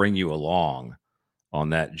they bring you along on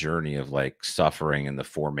that journey of like suffering and the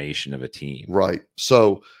formation of a team. Right.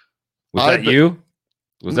 So was that you?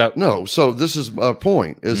 Was that no? So this is my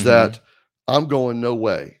point: is that I'm going no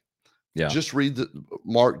way. Yeah. Just read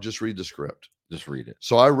Just read the script. Just read it.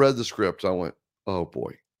 So I read the script. I went, oh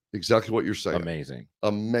boy. Exactly what you're saying.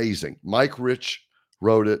 Amazing. Mike Rich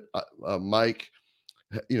wrote it. Mike,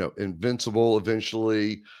 Invincible.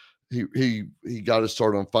 Eventually, he got his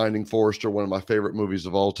start on Finding Forrester, one of my favorite movies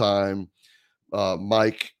of all time.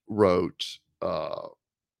 Mike wrote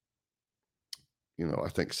I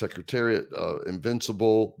think Secretariat,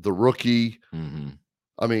 Invincible, The Rookie. Mm-hmm.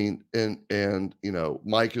 I mean, and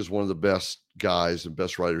Mike is one of the best guys and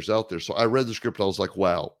best writers out there. So I read the script. I was like,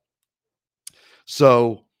 wow.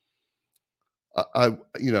 So I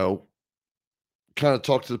kind of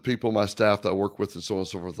talked to the people on my staff that I work with and so on and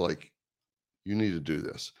so forth, like, you need to do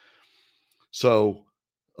this. So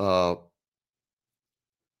I'm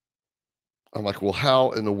like, well,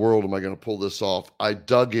 how in the world am I going to pull this off? I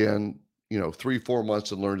dug in, 3-4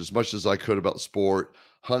 months and learned as much as I could about the sport,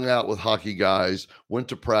 hung out with hockey guys, went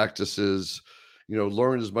to practices,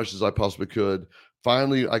 learned as much as I possibly could.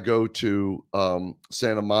 Finally, I go to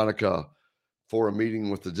Santa Monica for a meeting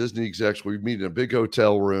with the Disney execs. We meet in a big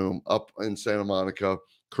hotel room up in Santa Monica.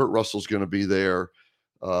 Kurt Russell's going to be there.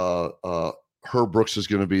 Herb Brooks is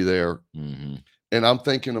going to be there. Mm-hmm. And I'm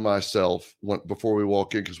thinking to myself before we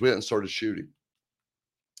walk in, because we hadn't started shooting.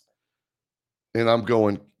 And I'm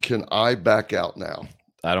going, can I back out now?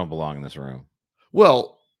 I don't belong in this room.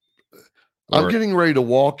 Well, I'm getting ready to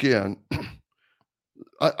walk in.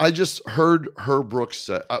 I just heard Herb Brooks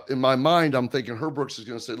say, in my mind, I'm thinking Herb Brooks is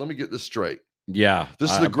going to say, let me get this straight. Yeah.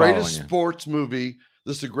 This is the greatest sports movie.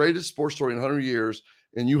 This is the greatest sports story in 100 years.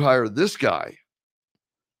 And you hire this guy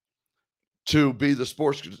to be the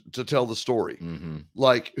sports, to tell the story. Mm-hmm.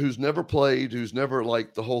 Like, who's never played, who's never,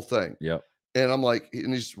 like, the whole thing. Yep. And I'm like,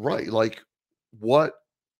 and he's right. Like, what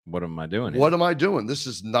am I doing? What am I doing? This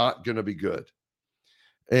is not going to be good.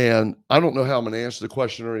 And I don't know how I'm going to answer the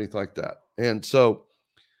question or anything like that. And so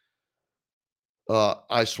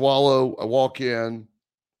I swallow, I walk in,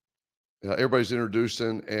 everybody's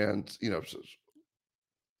introducing, and,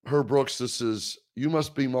 Herb Brooks, you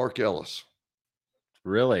must be Mark Ellis.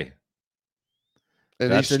 Really?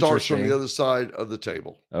 And That's he starts from the other side of the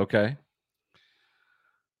table. Okay.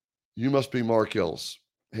 You must be Mark Ellis.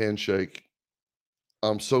 Handshake.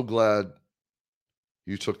 I'm so glad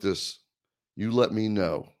you took this. You let me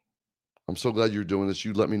know. I'm so glad you're doing this.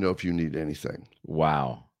 You let me know if you need anything.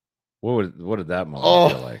 Wow. What did that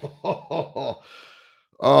moment feel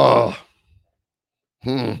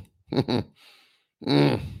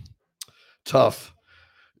like? Tough.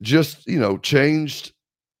 Just, changed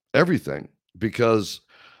everything, because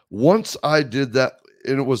once I did that,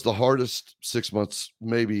 and it was the hardest 6 months,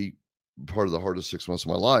 maybe part of the hardest 6 months of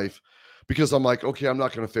my life, because I'm like, okay, I'm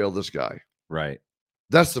not going to fail this guy. Right.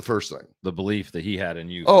 That's the first thing. The belief that he had in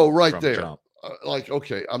you. Oh, right there. Like,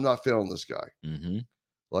 okay, I'm not failing this guy. Mm-hmm.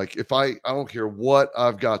 Like, if I don't care what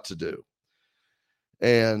I've got to do.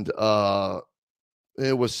 And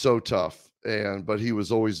it was so tough. But he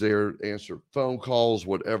was always there, answered phone calls,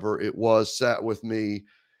 whatever it was, sat with me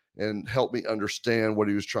and helped me understand what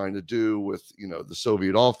he was trying to do with, the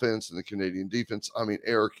Soviet offense and the Canadian defense. I mean,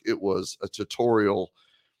 Eric, it was a tutorial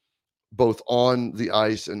both on the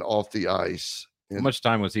ice and off the ice. And how much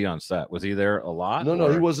time was he on set? Was he there a lot?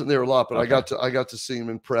 No, he wasn't there a lot, but okay. I got to see him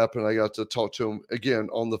in prep, and I got to talk to him again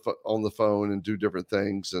on the phone and do different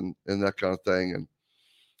things and that kind of thing. And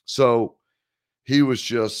so he was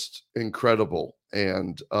just incredible.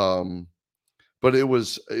 And but it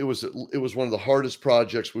was one of the hardest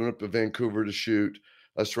projects. We went up to Vancouver to shoot.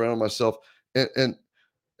 I surrounded myself, and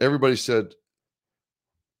everybody said,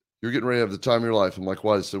 "You're getting ready to have the time of your life." I'm like,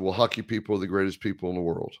 "Why?" They said, "Well, hockey people are the greatest people in the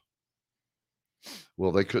world."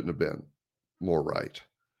 Well, they couldn't have been more right.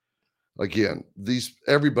 Again,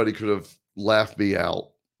 everybody could have laughed me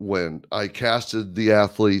out when I casted the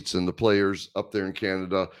athletes and the players up there in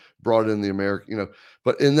Canada, brought in the American,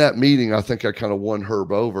 but in that meeting, I think I kind of won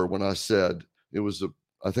Herb over when I said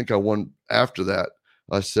I think I won after that.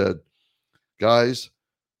 I said, guys,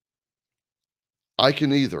 I think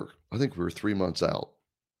we were 3 months out,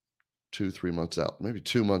 3 months out, maybe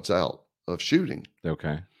 2 months out of shooting.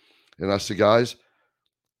 Okay. And I said, guys,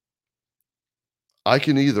 I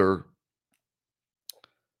can either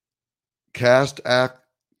cast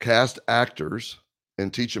actors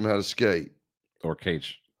and teach them how to skate, or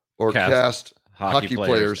cast hockey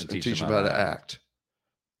players and teach them how to act.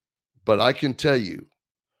 But I can tell you,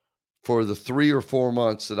 for the 3 or 4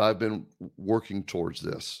 months that I've been working towards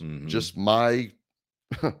this, mm-hmm. just my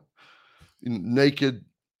naked,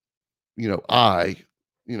 eye,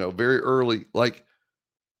 very early, like,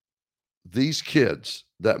 these kids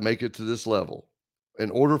that make it to this level, in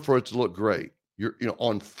order for it to look great, you're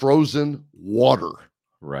on frozen water.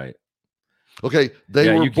 Right. Okay. They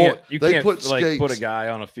can't put skates. Put a guy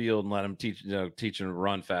on a field and let him teach him to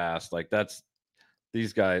run fast. Like, that's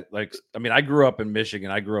these guys. Like, I mean, I grew up in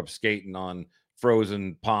Michigan. I grew up skating on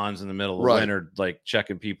frozen ponds in the middle of winter, like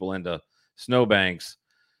checking people into snowbanks.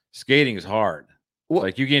 Skating is hard. Well,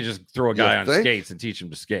 like, you can't just throw a guy on skates and teach him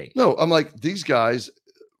to skate. No, I'm like, these guys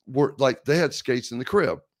were like, they had skates in the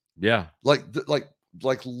crib. Yeah. Like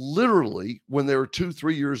literally when they were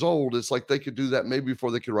 2-3 years old, it's like they could do that maybe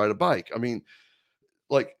before they could ride a bike. I mean,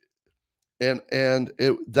 like, and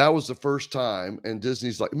that was the first time. And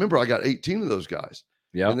Disney's like, remember, I got 18 of those guys.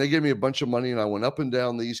 Yeah. And they gave me a bunch of money, and I went up and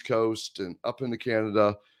down the East Coast and up into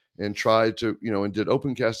Canada and tried to, and did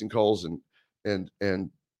open casting calls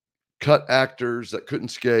and cut actors that couldn't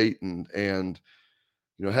skate and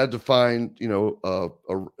had to find, a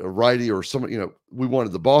righty or somebody, we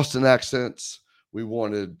wanted the Boston accents. We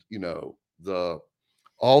wanted,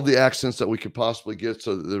 all the accents that we could possibly get.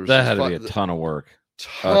 So there was that had to be a ton of work.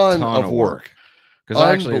 Ton of work. Because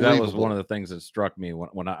actually, that was one of the things that struck me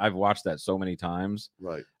when I've watched that so many times.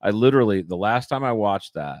 Right. I literally, the last time I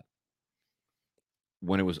watched that,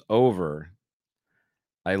 when it was over,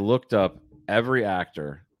 I looked up every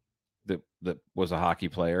actor that was a hockey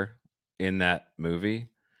player in that movie,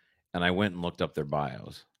 and I went and looked up their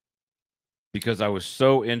bios because I was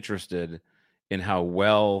so interested in how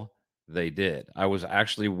well they did. I was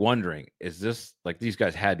actually wondering, is this like these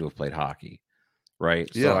guys had to have played hockey, right?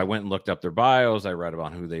 Yeah. So I went and looked up their bios. I read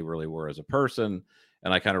about who they really were as a person,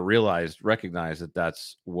 and I kind of recognized that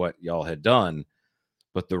that's what y'all had done.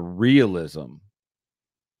 But the realism,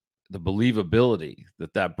 the believability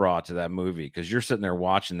that brought to that movie, because you're sitting there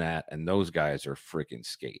watching that, and those guys are freaking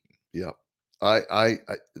skating. Yeah.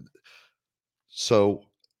 So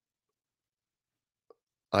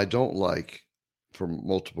I don't like, for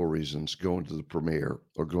multiple reasons, going to the premiere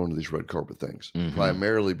or going to these red carpet things,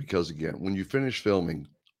 primarily because, again, when you finish filming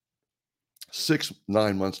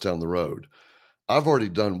 6-9 months down the road, I've already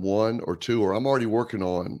done 1 or 2, or I'm already working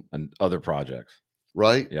on other projects.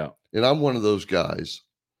 Right. Yeah. And I'm one of those guys.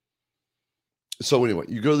 So anyway,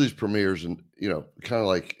 you go to these premieres and, kind of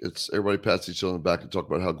like it's everybody pats each other on the back and talk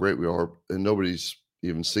about how great we are. And nobody's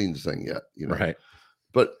even seen the thing yet, Right.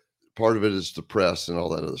 But part of it is the press and all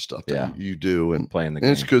that other stuff that you do and playing the game.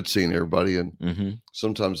 And it's good seeing everybody. And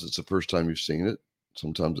sometimes it's the first time you've seen it.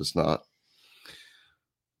 Sometimes it's not.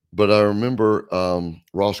 But I remember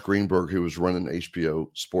Ross Greenberg, who was running HBO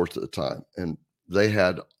Sports at the time, and they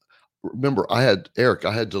had, remember, I had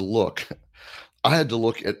to look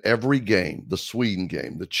at every game, the Sweden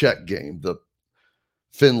game, the Czech game, the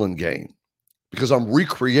Finland game, because I'm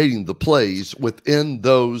recreating the plays within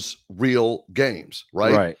those real games,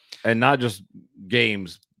 right? Right. And not just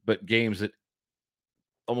games, but games that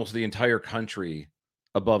almost the entire country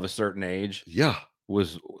above a certain age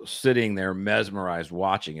was sitting there mesmerized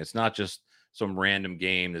watching. It's not just some random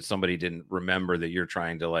game that somebody didn't remember that you're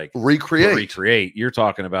trying to like recreate. You're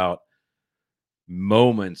talking about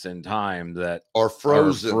moments in time that are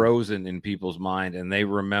frozen in people's mind, and they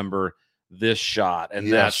remember this shot and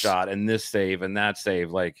that shot and this save and that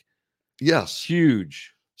save. Like, yes,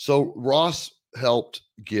 huge. So Ross helped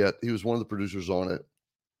get, he was one of the producers on it,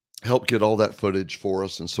 helped get all that footage for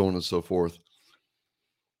us and so on and so forth.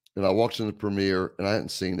 And I walked in the premiere and I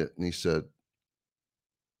hadn't seen it. And he said,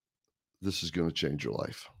 "This is going to change your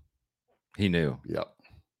life." He knew. Yep.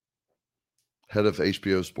 Head of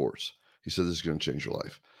HBO Sports. He said, "This is going to change your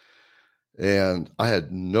life." And I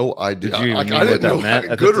had no idea. I didn't know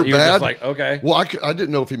that good or bad. Like, okay. Well, I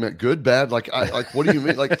didn't know if he meant good, bad. Like, what do you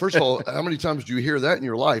mean? Like, first of all, how many times do you hear that in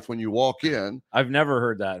your life when you walk in? I've never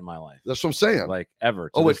heard that in my life. That's what I'm saying. Like, ever.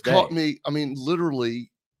 It caught me. I mean,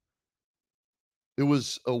 literally, it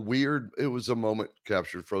was a moment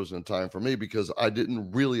captured, frozen in time for me, because I didn't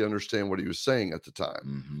really understand what he was saying at the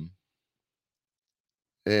time.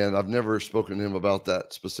 And I've never spoken to him about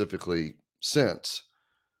that specifically since.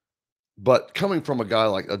 But coming from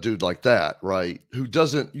a dude like that, right, who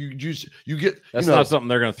doesn't, you get, that's not something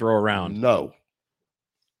they're going to throw around. No.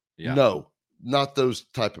 Yeah. No, not those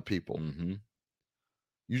type of people.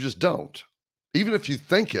 You just don't. Even if you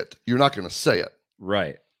think it, you're not going to say it.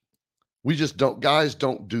 Right. We just don't, guys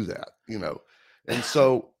don't do that, And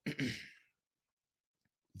so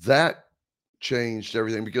that changed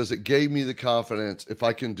everything, because it gave me the confidence. If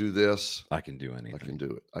I can do this, I can do anything. I can do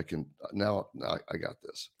it. I can now I got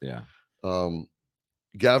this. Yeah.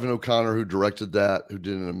 Gavin O'Connor, who directed that, who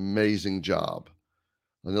did an amazing job.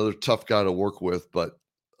 Another tough guy to work with, but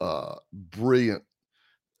brilliant.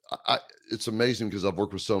 It's amazing because I've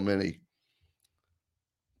worked with so many.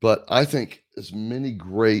 But I think as many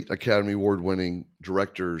great Academy Award winning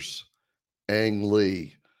directors, Ang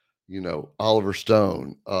Lee, Oliver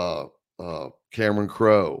Stone, Cameron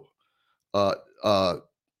Crowe,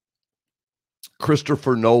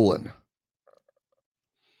 Christopher Nolan,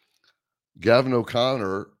 Gavin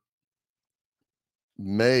O'Connor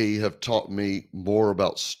may have taught me more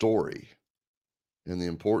about story and the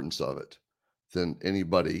importance of it than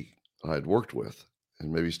anybody I had worked with.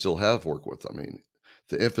 and maybe still have worked with. I mean,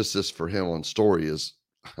 the emphasis for him on story is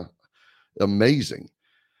amazing.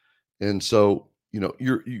 And so, you know,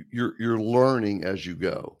 you're learning as you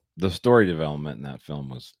go. The story development in that film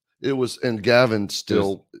was and Gavin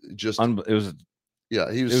still it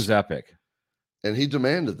was epic. And he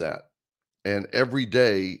demanded that. And every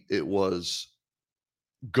day it was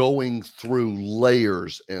going through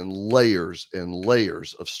layers and layers and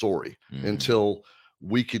layers of story until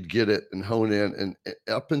we could get it and hone in. And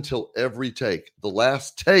up until every take, the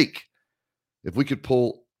last take, if we could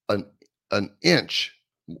pull an inch,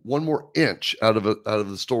 one more inch out of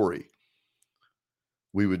the story,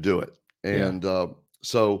 we would do it. And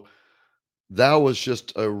so that was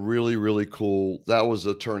just a really, really cool, that was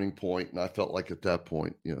a turning point. And I felt like at that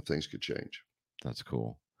point, you know, things could change. That's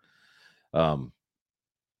cool. I'm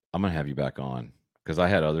going to have you back on because I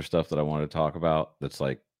had other stuff that I wanted to talk about. That's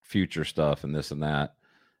like future stuff and this and that.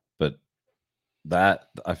 But that,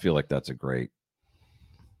 I feel like that's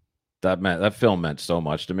that film meant so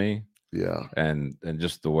much to me. Yeah. And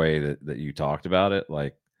just the way that you talked about it,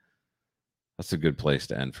 like that's a good place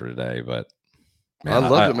to end for today. But man, I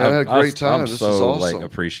loved it, man. I had a great time. This is awesome. Like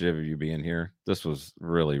appreciative of you being here. This was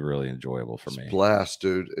really, really enjoyable for me. Blast,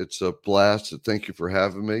 dude. It's a blast. Thank you for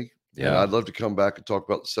having me. Yeah. And I'd love to come back and talk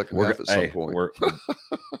about the second half at some point.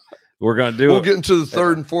 We're going to do We'll get into the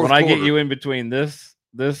third and fourth when quarter. I get you in between this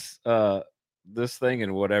thing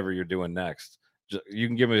and whatever you're doing next. You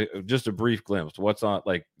can give me just a brief glimpse. What's on,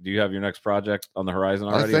 like, do you have your next project on the horizon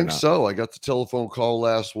already? I think so. I got the telephone call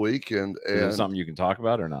last week, and is it something you can talk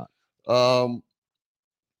about or not?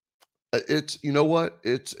 It's, you know what,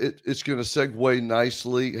 it's going to segue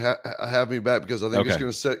nicely. Have me back because I think it's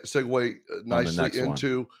going to segue nicely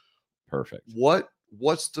into perfect.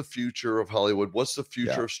 What's the future of Hollywood? What's the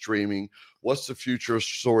future of streaming? What's the future of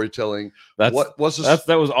storytelling? That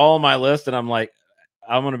was all on my list, and I'm like,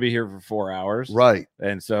 I'm going to be here for 4 hours. Right.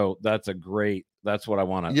 And so that's what I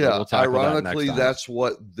want to. Yeah. We'll ironically, that's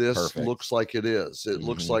what this looks like it is. It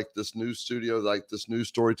looks like this new studio, like this new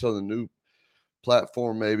storytelling, the new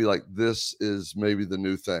platform, maybe like this is maybe the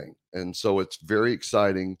new thing. And so it's very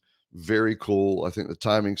exciting, very cool. I think the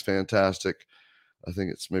timing's fantastic. I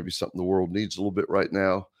think it's maybe something the world needs a little bit right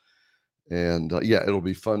now. And it'll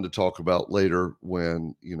be fun to talk about later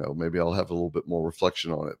when, you know, maybe I'll have a little bit more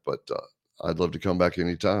reflection on it, but I'd love to come back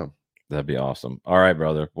anytime. That'd be awesome. All right,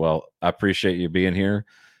 brother. Well, I appreciate you being here.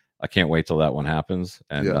 I can't wait till that one happens.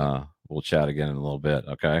 And we'll chat again in a little bit.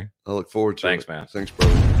 Okay. I look forward to it. Thanks, man. Thanks,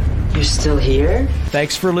 brother. You're still here?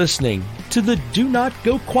 Thanks for listening to the Do Not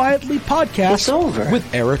Go Quietly podcast. It's over.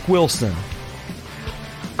 With Eric Wilson.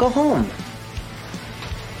 Go home.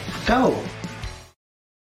 Go.